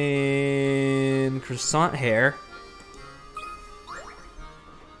croissant hair.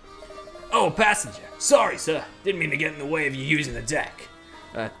 Oh, passenger. Sorry, sir. Didn't mean to get in the way of you using the deck.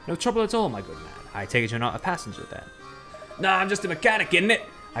 No trouble at all, my good man. I take it you're not a passenger then. Nah, I'm just a mechanic, isn't it?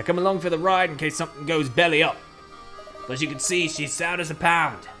 I come along for the ride in case something goes belly up. But as you can see, she's sound as a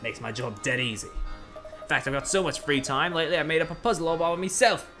pound. Makes my job dead easy. In fact, I've got so much free time lately, I made up a puzzle all by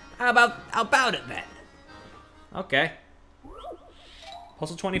myself. How about it then? Okay.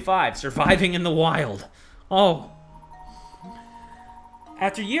 Puzzle 25, surviving in the wild. Oh.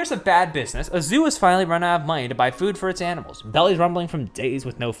 After years of bad business, a zoo has finally run out of money to buy food for its animals. Bellies rumbling from days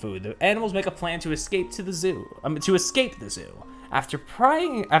with no food. The animals make a plan to escape the zoo. After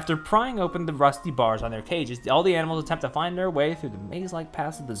prying open the rusty bars on their cages, all the animals attempt to find their way through the maze-like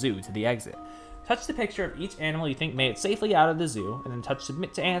paths of the zoo to the exit. Touch the picture of each animal you think made it safely out of the zoo, and then touch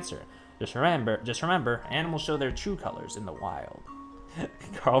submit to answer. Just remember, animals show their true colors in the wild.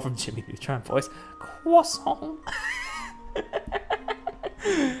 Carl from Jimmy Neutron voice. Croissant.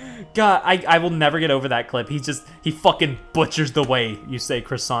 God, I will never get over that clip. He fucking butchers the way you say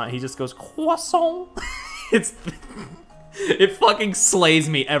croissant. He just goes croissant. It fucking slays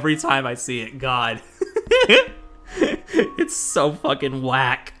me every time I see it. God. It's so fucking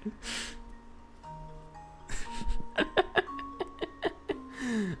whack.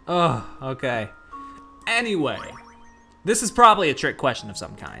 Oh, okay. Anyway, this is probably a trick question of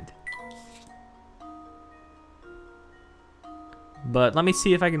some kind. But let me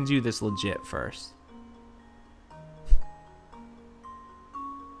see if I can do this legit first.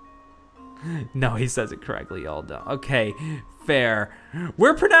 No, he says it correctly, y'all don't. Okay, fair.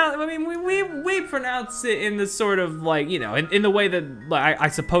 We pronounce it in the sort of like, you know, in the way that I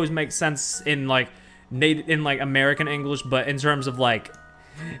suppose makes sense in like American English, but in terms of like,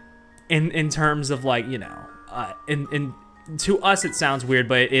 in terms of like, you know, to us it sounds weird,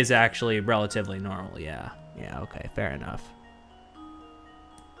 but it is actually relatively normal. Yeah, okay, fair enough.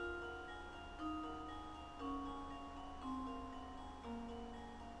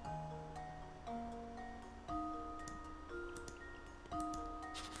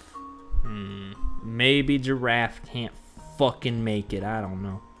 Maybe giraffe can't fucking make it. I don't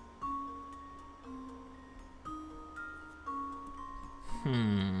know.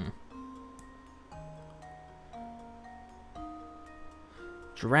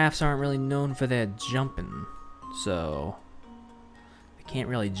 Giraffes aren't really known for their jumping, so they can't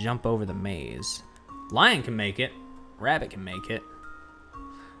really jump over the maze. Lion can make it. Rabbit can make it.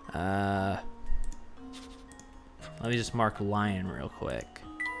 Let me just mark lion real quick.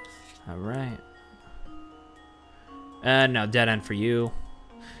 Alright. No, dead end for you.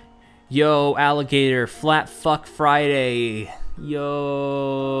 Yo, alligator, flat fuck Friday.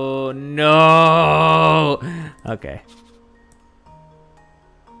 Yo, no. Okay.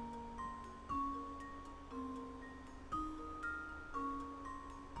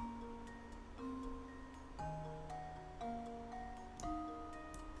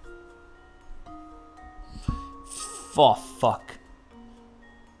 Oh, fuck.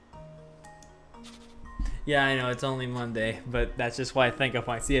 Yeah, I know, it's only Monday, but that's just why I think of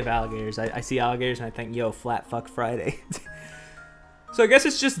when I see alligators. I see alligators and I think, yo, flat fuck Friday. So I guess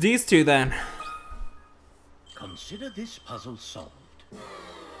it's just these two then. Consider this puzzle solved.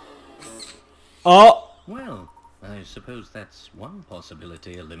 Oh! Well, I suppose that's one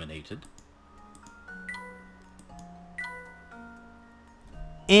possibility eliminated.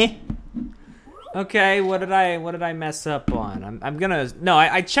 Okay, what did I mess up on? I'm gonna no,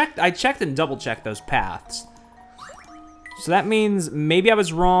 I checked and double checked those paths. So that means maybe I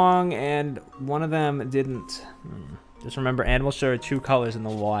was wrong and one of them didn't. Just remember, animals show their true colors in the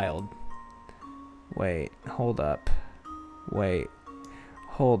wild. Wait, hold up. Wait,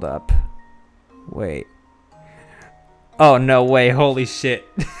 hold up. Wait. Oh no way! Holy shit!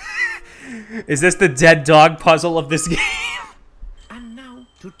 Is this the dead dog puzzle of this game? And now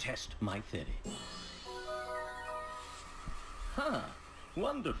to test my theory. Huh,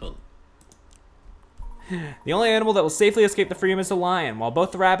 wonderful. The only animal that will safely escape the freedom is the lion. While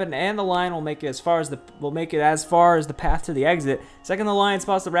both the rabbit and the lion will make it as far as the path to the exit. Second, the lion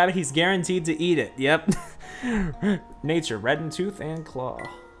spots the rabbit, he's guaranteed to eat it. Yep. Nature, red in tooth and claw.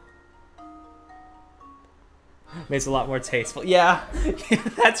 Makes it a lot more tasteful. Yeah,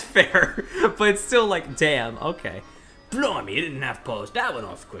 that's fair. But it's still like, damn. Okay. Blimey, you didn't have to polish that one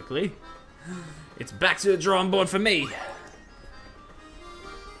off quickly. It's back to the drawing board for me.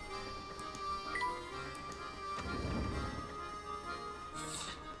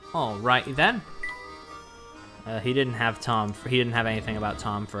 Alrighty then. He didn't have anything about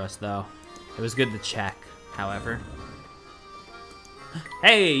Tom for us though. It was good to check, however.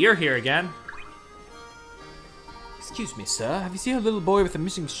 Hey, you're here again. Excuse me, sir. Have you seen a little boy with a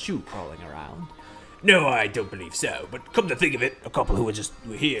missing shoe crawling around? No, I don't believe so. But come to think of it, a couple who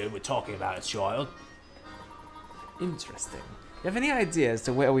were here were talking about a child. Interesting. You have any idea as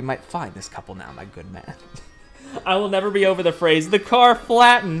to where we might find this couple now, my good man? I will never be over the phrase, the car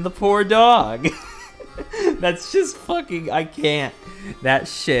flattened the poor dog. That's just fucking, I can't. That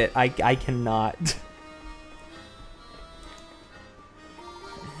shit, I cannot.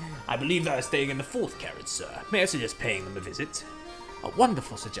 I believe they are staying in the 4th carriage, sir. May I suggest paying them a visit? A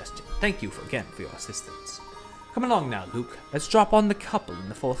wonderful suggestion. Thank you again for your assistance. Come along now, Luke. Let's drop on the couple in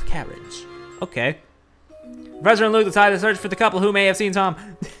the 4th carriage. Okay. Professor and Luke decide to search for the couple who may have seen Tom.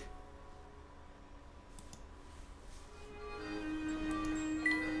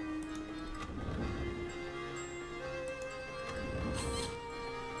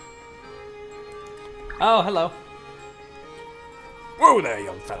 Oh, hello. Whoa there,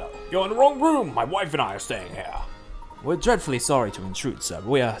 young fellow. You're in the wrong room. My wife and I are staying here. We're dreadfully sorry to intrude, sir, but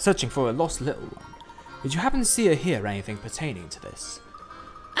we are searching for a lost little one. Did you happen to see or hear anything pertaining to this?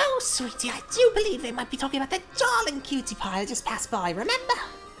 Oh, sweetie, I do believe they might be talking about that darling cutie pie that just passed by, remember?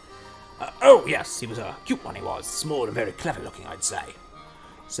 Oh, yes, he was a cute one, he was. Small and very clever looking, I'd say.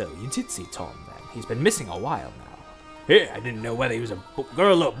 So, you did see Tom, then. He's been missing a while now. Yeah, I didn't know whether he was a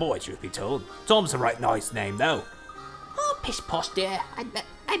girl or boy, truth be told. Tom's a right nice name, though. Oh, pish posh, dear. I bet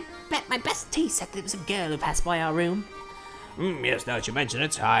my best tea said that it was a girl who passed by our room. Yes, now that you mention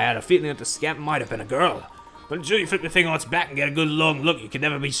it, I had a feeling that the scamp might have been a girl. But until you flip the thing on its back and get a good long look, you can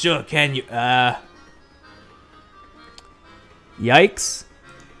never be sure, can you? Yikes.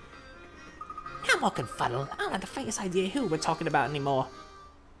 Come on, confuddle. I don't have the faintest idea who we're talking about anymore.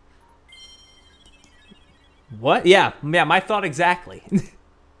 What? Yeah, my thought exactly.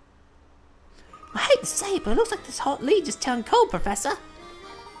 I hate to say it, but it looks like this hot lead just turned cold, Professor.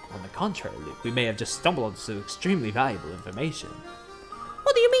 On the contrary, Luke, we may have just stumbled on some extremely valuable information.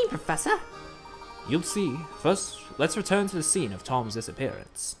 What do you mean, Professor? You'll see. First, let's return to the scene of Tom's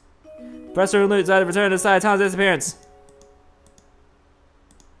disappearance. Professor and Luke decided to return to the site of Tom's disappearance.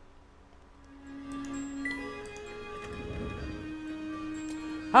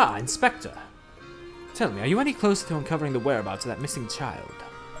 Ah, Inspector. Tell me, are you any closer to uncovering the whereabouts of that missing child?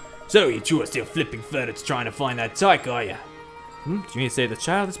 So you two are still flipping furniture trying to find that tyke, are you? Do you mean to say the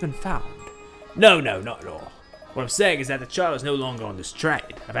child has been found? No, not at all. What I'm saying is that the child is no longer on this train.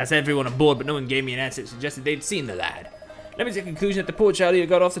 I've asked everyone on board, but no one gave me an answer that suggested they'd seen the lad. Let me to the conclusion that the poor child either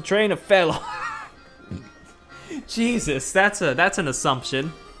got off the train or fell off. Jesus, that's an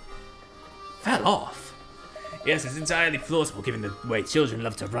assumption. Fell off? Yes, it's entirely plausible given the way children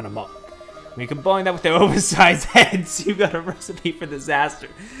love to run amok. When you combine that with their oversized heads, you got a recipe for disaster.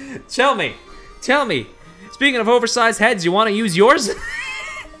 Tell me. Speaking of oversized heads, you want to use yours?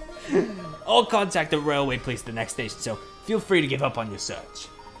 I'll contact the railway police at the next station, so feel free to give up on your search.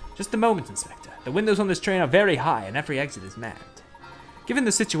 Just a moment, Inspector. The windows on this train are very high and every exit is manned. Given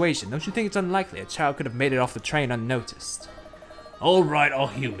the situation, don't you think it's unlikely a child could have made it off the train unnoticed? All right, I'll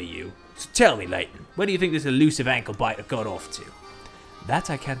humor you. So tell me, Layton, where do you think this elusive ankle biter got off to? That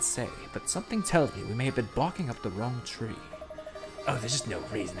I can't say, but something tells me we may have been barking up the wrong tree. Oh, there's just no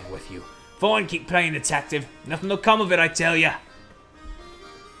reasoning with you. Fine, keep playing detective. Nothing will come of it, I tell ya.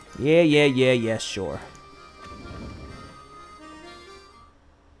 Yeah, sure.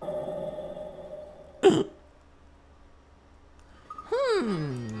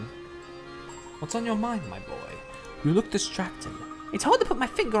 What's on your mind, my boy? You look distracted. It's hard to put my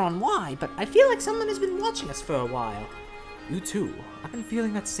finger on why, but I feel like someone has been watching us for a while. You too. I've been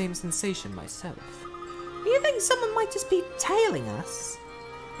feeling that same sensation myself. Do you think someone might just be tailing us?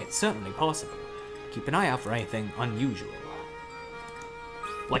 It's certainly possible. Keep an eye out for anything unusual.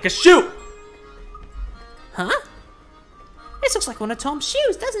 Like a shoe! Huh? This looks like one of Tom's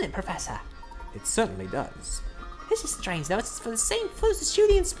shoes, doesn't it, Professor? It certainly does. This is strange, though. It's for the same foot as the shoe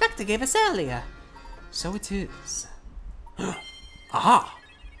the inspector gave us earlier. So it is. Aha!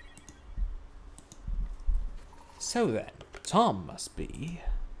 So then, Tom must be...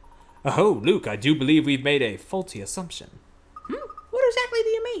 Oh, Luke, I do believe we've made a faulty assumption. What exactly do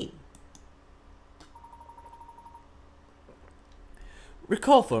you mean?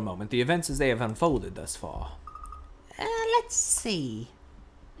 Recall for a moment the events as they have unfolded thus far. Let's see.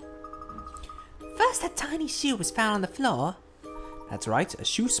 First, that tiny shoe was found on the floor. That's right, a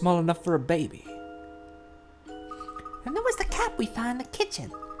shoe small enough for a baby. And there was the cap we found in the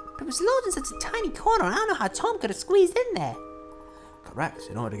kitchen. It was loaded in such a tiny corner, I don't know how Tom could have squeezed in there. Correct.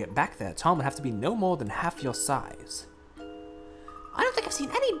 In order to get back there, Tom would have to be no more than half your size. I don't think I've seen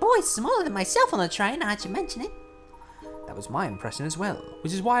any boys smaller than myself on the train, now that you mention it. That was my impression as well,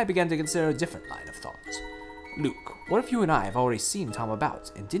 which is why I began to consider a different line of thought. Luke, what if you and I have already seen Tom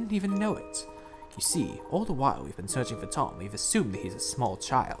about and didn't even know it? You see, all the while we've been searching for Tom, we've assumed that he's a small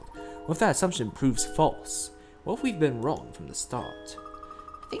child. What if that assumption proves false? What if we've been wrong from the start?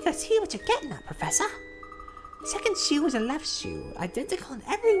 I think I see what you're getting at, Professor. The second shoe was a left shoe, identical in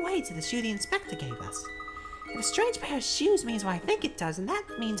every way to the shoe the inspector gave us. If a strange pair of shoes means what I think it does, and that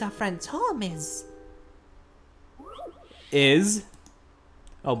means our friend Tom is...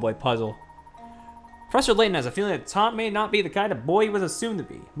 Oh boy, puzzle. Professor Layton has a feeling that Tom may not be the kind of boy he was assumed to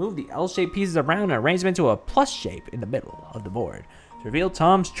be. Move the L-shaped pieces around and arrange them into a plus shape in the middle of the board to reveal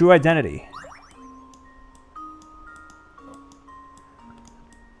Tom's true identity.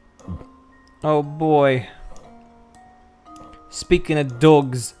 Oh boy. Speaking of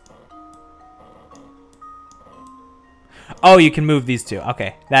dogs. Oh, you can move these two.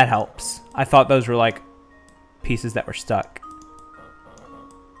 Okay, that helps. I thought those were like pieces that were stuck.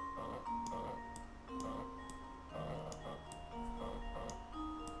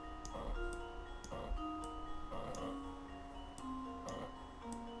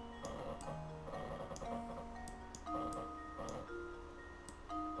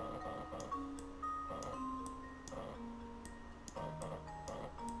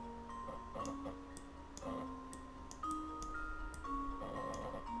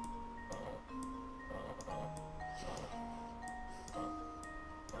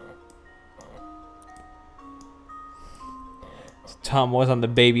 Tom was on the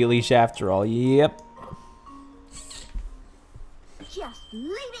baby leash after all. Yep. Just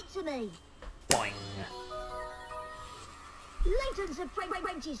leave it to me. Boing. Layton's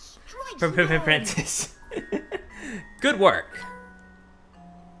apprentice strikes again. Apprentice. Good work.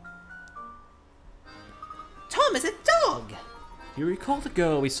 Tom is a dog! You recall the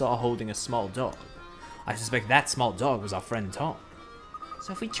girl we saw holding a small dog? I suspect that small dog was our friend Tom.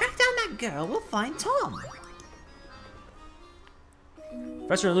 So if we track down that girl, we'll find Tom.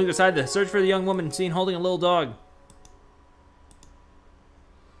 Professor and Luke decided to search for the young woman seen holding a little dog.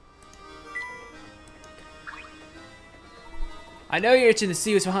 I know you're itching to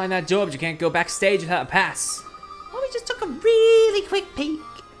see what's behind that door, but you can't go backstage without a pass. Well, we just took a really quick peek.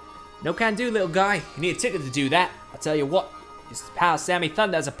 No can do, little guy. You need a ticket to do that. I'll tell you what. Your pal Sammy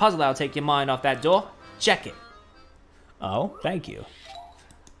Thunder has a puzzle that'll take your mind off that door. Check it. Oh, thank you.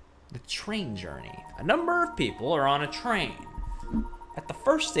 The train journey. A number of people are on a train. At the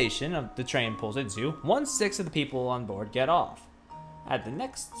first station of the train pulls into, 1/6 of the people on board get off. At the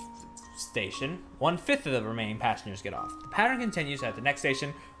next station, 1/5 of the remaining passengers get off. The pattern continues at the next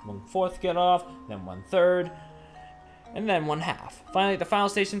station, 1/4 get off, then 1/3, and then 1/2. Finally, at the final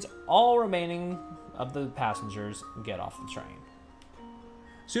stations, all remaining of the passengers get off the train.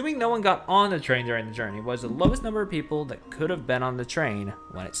 Assuming no one got on the train during the journey was the lowest number of people that could have been on the train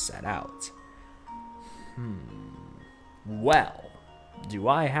when it set out. Well, do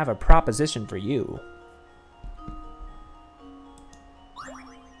I have a proposition for you?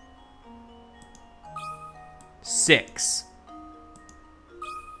 Six.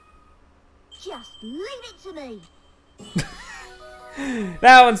 Just leave it to me.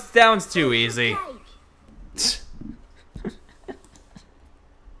 That one's too easy. Cake.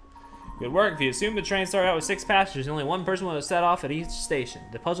 Good work. If you assume the train started out with 6 passengers, only one person will set off at each station.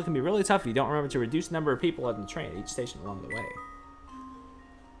 The puzzle can be really tough if you don't remember to reduce the number of people on the train at each station along the way.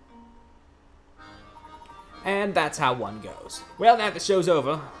 And that's how one goes. Well, now the show's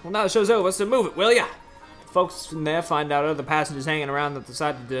over. So move it, will ya? Folks in there find out other passengers hanging around at the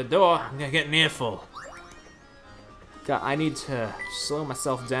side of the door. I'm gonna get an earful. God, I need to slow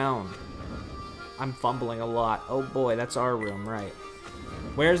myself down. I'm fumbling a lot. Oh boy, that's our room, right.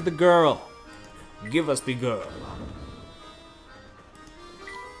 Where's the girl? Give us the girl.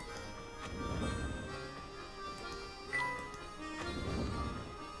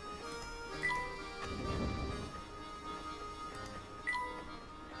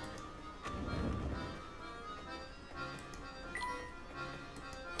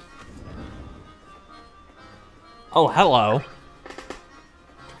 Oh, hello.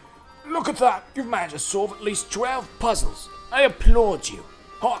 Look at that! You've managed to solve at least 12 puzzles. I applaud you,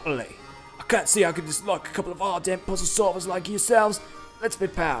 heartily. I can't see I could dislike a couple of ardent puzzle solvers like yourselves. Let's be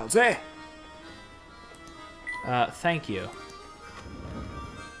pals, eh? Thank you.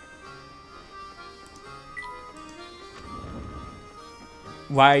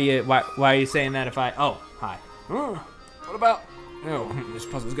 Why are you saying that if I... Oh, hi. What about... Oh, this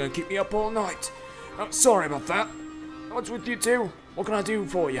puzzle's gonna keep me up all night. Sorry about that. What's with you two? What can I do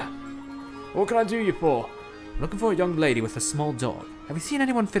for you? What can I do you for? Looking for a young lady with a small dog. Have you seen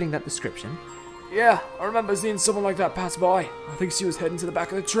anyone fitting that description? Yeah, I remember seeing someone like that pass by. I think she was heading to the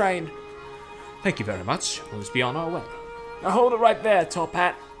back of the train. Thank you very much. We'll just be on our way. Now hold it right there, Top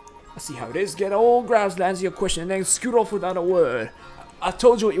Hat. I see how it is. Get all grounds to answer your question and then scoot off without a word. I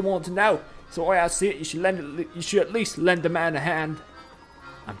told you what you want to know. So the way I see it, you should at least lend a man a hand.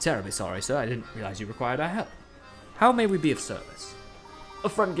 I'm terribly sorry, sir. I didn't realize you required our help. How may we be of service? A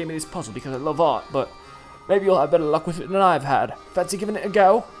friend gave me this puzzle because I love art, but maybe you'll have better luck with it than I've had. Fancy giving it a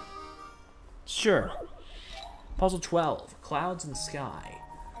go? Sure. Puzzle 12, Clouds and Sky.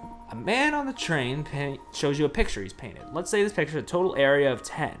 A man on the train shows you a picture he's painted. Let's say this picture has a total area of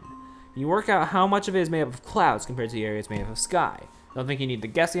 10. You work out how much of it is made up of clouds compared to the area it's made up of sky. Don't think you need to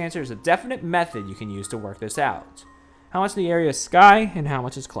guess the answer. There's a definite method you can use to work this out. How much of the area is sky and how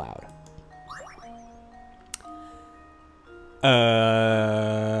much is cloud?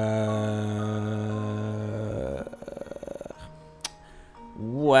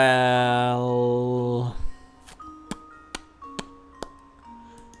 Well...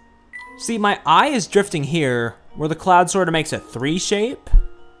 See, my eye is drifting here, where the cloud sort of makes a 3 shape.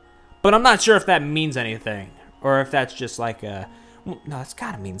 But I'm not sure if that means anything. Or if that's just like a... Well, no, it's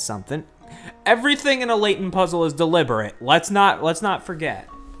gotta mean something. Everything in a Layton puzzle is deliberate. Let's not forget.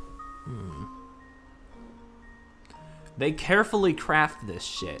 They carefully craft this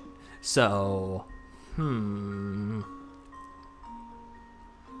shit. So,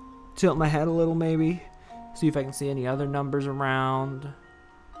 tilt my head a little maybe. See if I can see any other numbers around.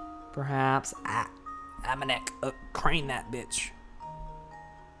 Perhaps. I'm a neck. Crane that bitch.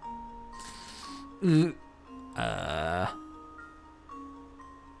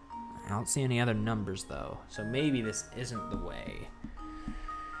 I don't see any other numbers though, so maybe this isn't the way.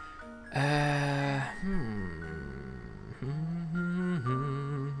 Are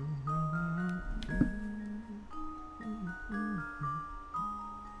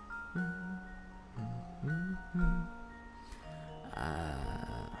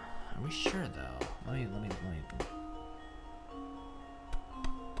we sure though? Let me.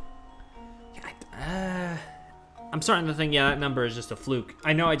 I'm starting to think, yeah, that number is just a fluke.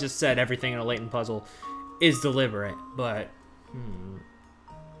 I know I just said everything in a Layton puzzle is deliberate, but...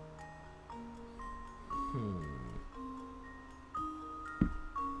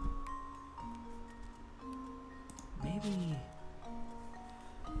 Maybe...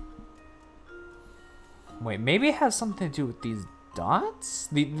 Wait, maybe it has something to do with these dots?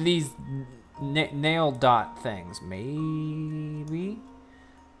 These nail dot things, maybe?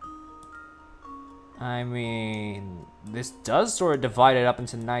 I mean, this does sort of divide it up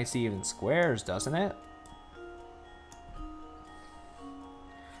into nice even squares, doesn't it?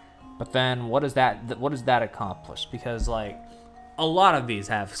 But then what does that accomplish? Because like a lot of these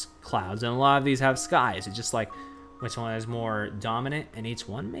have clouds and a lot of these have skies. It's just like which one is more dominant in each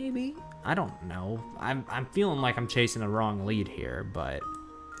one maybe? I don't know. I'm feeling like I'm chasing the wrong lead here, but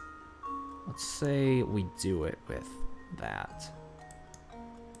let's say we do it with that.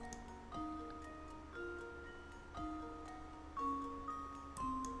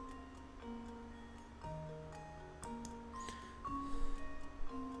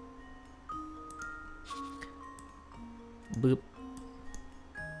 Boop.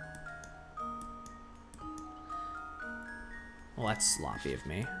 Well, that's sloppy of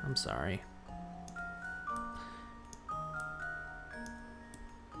me. I'm sorry.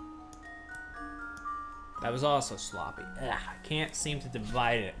 That was also sloppy. Ugh, I can't seem to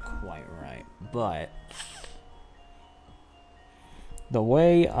divide it quite right, but The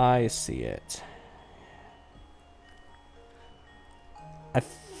way I see it, I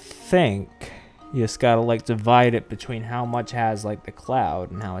think you just gotta like divide it between how much has like the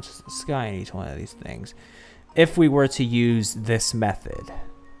cloud and how much is the sky in each one of these things. If we were to use this method.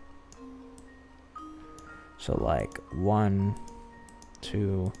 So like 1,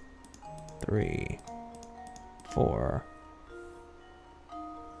 2, 3, 4.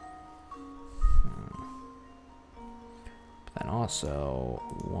 Then also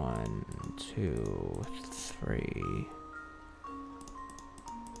 1, 2, 3.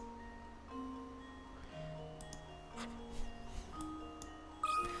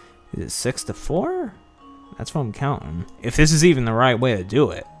 Is it 6 to 4? That's what I'm counting. If this is even the right way to do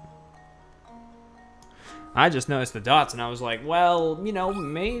it. I just noticed the dots and I was like, well, you know,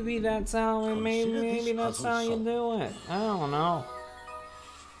 maybe that's how maybe that's how you do it. I don't know.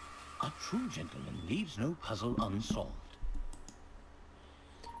 A true gentleman leaves no puzzle unsolved.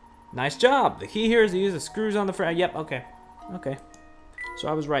 Nice job. The key here is to use the screws on the front. Yep, okay. Okay. So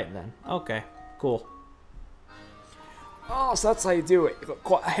I was right then. Okay, cool. Oh, so that's how you do it. You got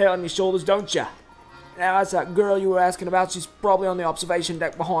quite a head on your shoulders, don't you? Now, that's that girl you were asking about. She's probably on the observation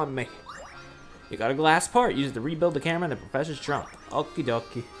deck behind me. You got a glass part. Use it to rebuild the camera in the professor's trunk. Okie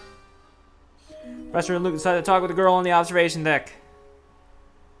dokie. Professor and Luke decided to talk with the girl on the observation deck.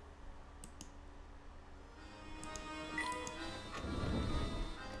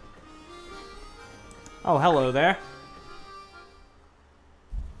 Oh, hello there.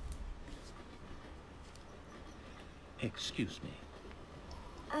 Excuse me.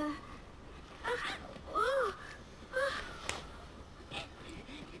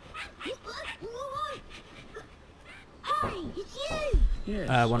 Hey, it's you!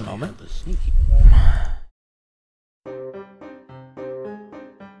 Yes, One I moment. had the sneaky.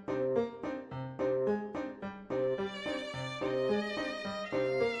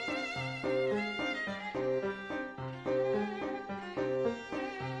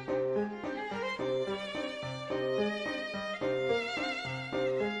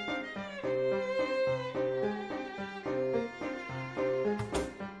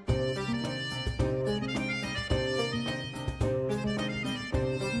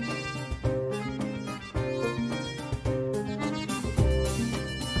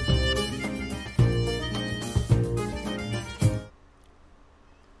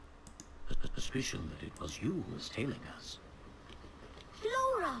 Suspicion that it was you who was tailing us.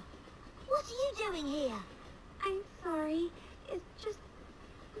 Flora! What are you doing here? I'm sorry. It's just...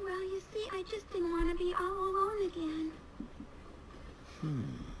 Well, you see, I just didn't want to be all alone again.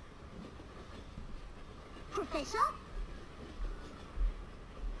 Professor?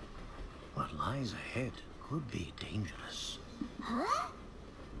 What lies ahead could be dangerous. Huh?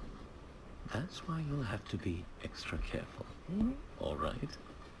 That's why you'll have to be extra careful. All right.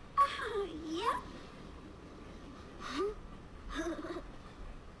 Yeah?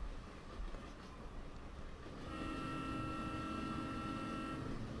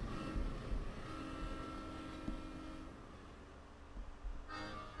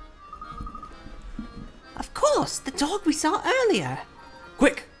 Of course, the dog we saw earlier.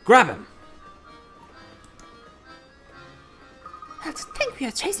 Quick, grab him. I think we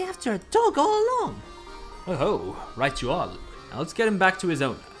are chasing after a dog all along. Oh ho, right you are, Luke. Now let's get him back to his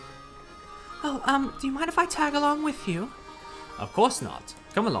owner. Oh, do you mind if I tag along with you? Of course not.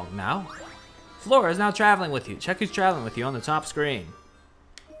 Come along now. Flora is now traveling with you. Check who's traveling with you on the top screen.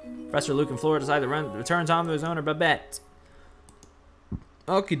 Professor Luke and Flora decide to return Tom to his owner, Babette.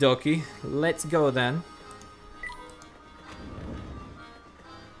 Okie dokie. Let's go then.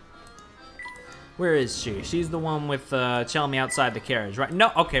 Where is she? She's the one with Chelmy outside the carriage, right?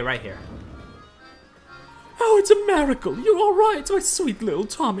 No, okay, right here. Oh, it's a miracle. You're all right, my sweet little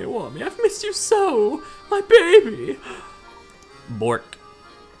Tommy Wommy. I've missed you so. My baby. Bork.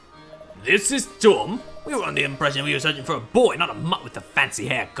 This is Tom. We were under the impression we were searching for a boy, not a mutt with a fancy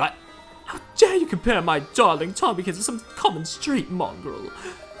haircut. How dare you compare my darling Tommy to some common street mongrel?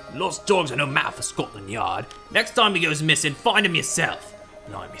 Lost dogs are no matter for Scotland Yard. Next time he goes missing, find him yourself.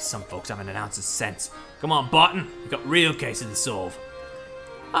 Blimey, some folks haven't an ounce of sense. Come on, Barton. We've got real cases to solve.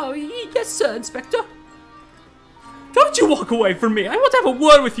 Oh, yes, sir, Inspector. Don't you walk away from me. I want to have a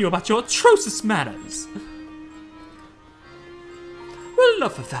word with you about your atrocious manners. Well,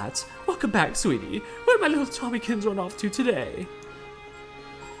 enough of that. Welcome back, sweetie. Where my little Tommykins run off to today?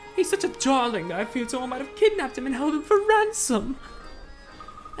 He's such a darling that I fear someone might have kidnapped him and held him for ransom.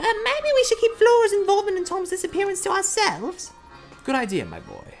 Maybe we should keep Flora's involvement in Tom's disappearance to ourselves. Good idea, my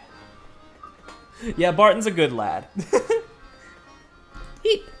boy. Yeah, Barton's a good lad.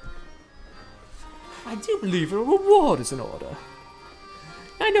 I do believe a reward is in order.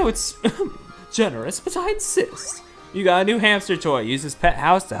 I know it's generous, but I insist. You got a new hamster toy. Use this pet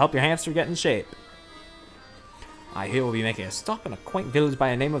house to help your hamster get in shape. I hear we'll be making a stop in a quaint village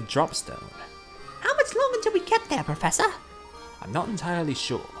by the name of Dropstone. How much longer until we get there, Professor? I'm not entirely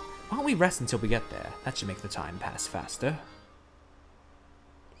sure. Why don't we rest until we get there? That should make the time pass faster.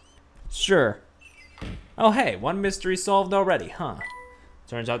 Sure. Oh hey, one mystery solved already, huh?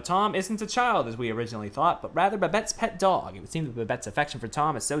 Turns out Tom isn't a child as we originally thought, but rather Babette's pet dog. It would seem that Babette's affection for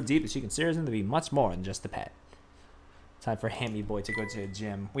Tom is so deep that she considers him to be much more than just a pet. Time for Hammy Boy to go to the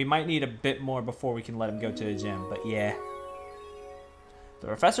gym. We might need a bit more before we can let him go to the gym, but yeah. The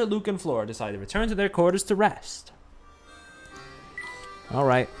Professor, Luke, and Flora decide to return to their quarters to rest.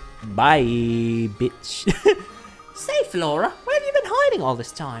 Alright. Bye, bitch. Say, Flora, where have you been hiding all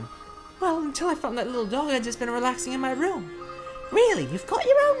this time? Well, until I found that little dog, I'd just been relaxing in my room. Really? You've got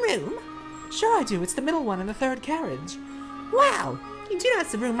your own room? Sure I do. It's the middle one in the third carriage. Wow! You do know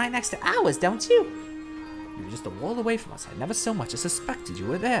it's the room right next to ours, don't you? You were just a wall away from us. I never so much as suspected you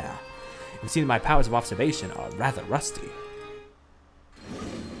were there. It would seem that my powers of observation are rather rusty.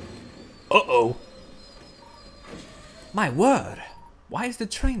 Uh-oh. My word. Why is the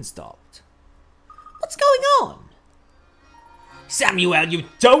train stopped? What's going on? Samuel, you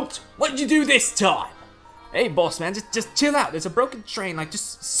don't! What did you do this time? Hey, boss man, just chill out. There's a broken train, like,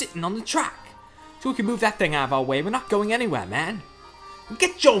 just sitting on the track. So we can move that thing out of our way. We're not going anywhere, man.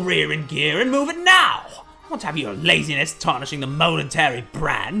 Get your rear in gear and move it now! I won't have your laziness tarnishing the momentary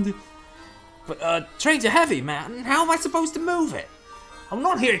brand. But, trains are heavy, man. How am I supposed to move it? I'm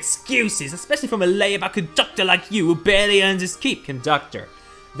not hearing excuses, especially from a layabout conductor like you who barely earns his keep. Conductor.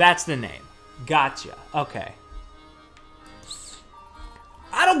 That's the name. Gotcha. Okay.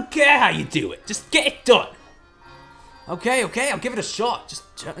 I don't care how you do it. Just get it done. Okay, I'll give it a shot. Just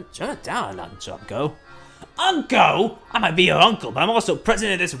turn it down a notch, Uncle. Uncle? I might be your uncle, but I'm also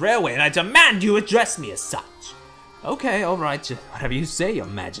president of this railway, and I demand you address me as such. Okay, alright. Whatever you say, your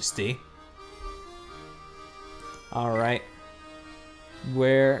majesty. Alright.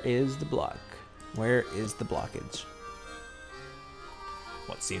 Where is the block? Where is the blockage?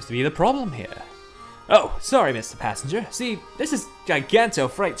 What seems to be the problem here? Oh, sorry, Mr. Passenger. See, this is Giganto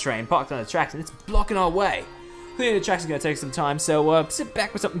freight train parked on the tracks, and it's blocking our way. Clearing the tracks is going to take some time, so sit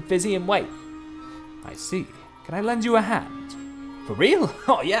back with something fizzy and wait. I see. Can I lend you a hand? For real?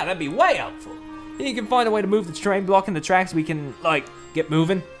 Oh yeah, that'd be way helpful. Think you can find a way to move the train blocking the tracks? We can, like, get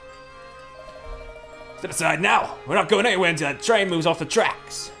moving? Step aside now. We're not going anywhere until that train moves off the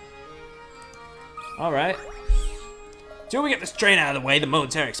tracks. Alright. Till we get this train out of the way, the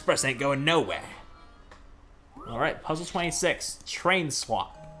Momentary Express ain't going nowhere. Alright, puzzle 26, train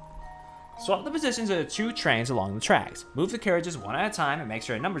swap. Swap the positions of the two trains along the tracks. Move the carriages one at a time and make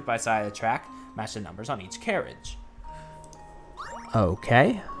sure the numbers by the side of the track match the numbers on each carriage.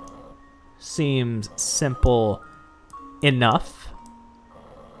 Okay. Seems simple enough.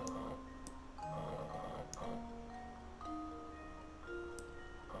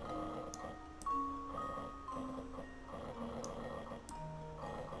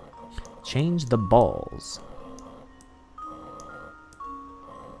 Change the balls.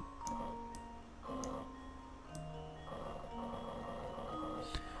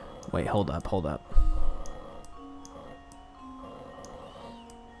 Wait, hold up.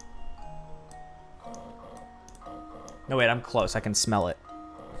 No, wait, I'm close. I can smell it.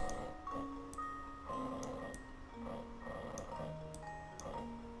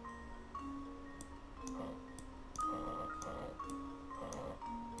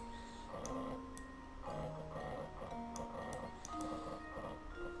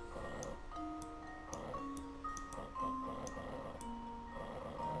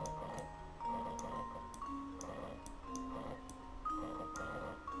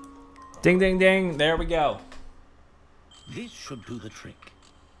 Ding, ding, ding. There we go. This should do the trick.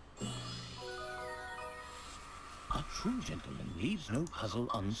 A true gentleman leaves no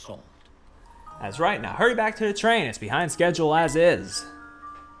puzzle unsolved. That's right. Now hurry back to the train. It's behind schedule as is.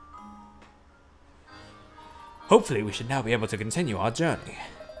 Hopefully we should now be able to continue our journey.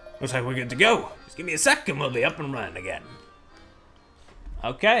 Looks like we're good to go. Just give me a second, we'll be up and running again.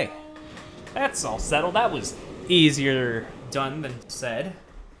 Okay. That's all settled. That was easier done than said.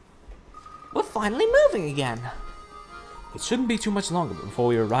 We're finally moving again. It shouldn't be too much longer before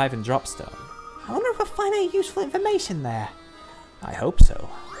we arrive in Dropstone. I wonder if we'll find any useful information there. I hope so.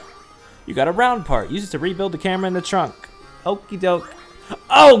 You got a round part. Use it to rebuild the camera in the trunk. Okie doke.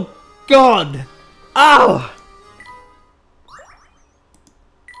 Oh, God! Oh!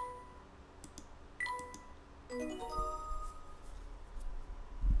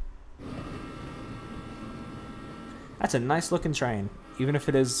 That's a nice looking train. even if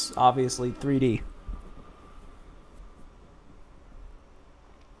it is obviously 3D.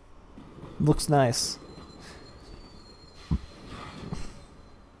 Looks nice.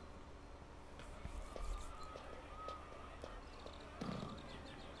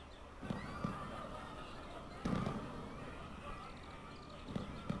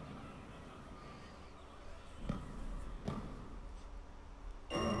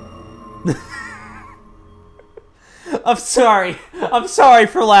 I'm sorry. I'm sorry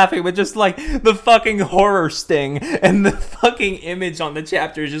for laughing, but just like the fucking horror sting and the fucking image on the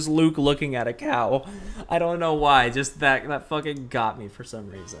chapter is just Luke looking at a cow. I don't know why. Just that fucking got me for some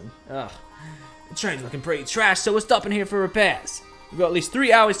reason. Ugh. The train's looking pretty trash, so we're stopping here for repairs. We've got at least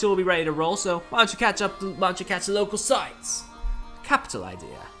 3 hours till we'll be ready to roll, so why don't you catch the local sites? Capital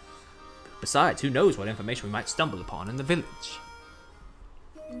idea. Besides, who knows what information we might stumble upon in the village.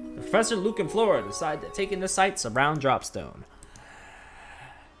 Professor Luke and Flora decide to take in the sights around Dropstone.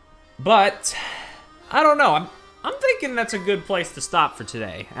 But I don't know. I'm thinking that's a good place to stop for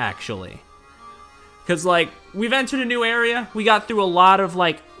today, actually. Cause like we've entered a new area. We got through a lot of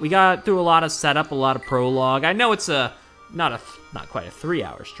setup, a lot of prologue. I know it's not quite a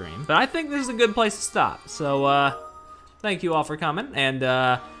 3-hour stream, but I think this is a good place to stop. So thank you all for coming,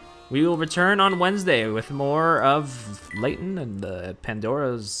 and we will return on Wednesday with more of Layton and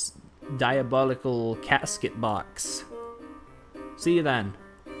Pandora's diabolical casket box. See you then.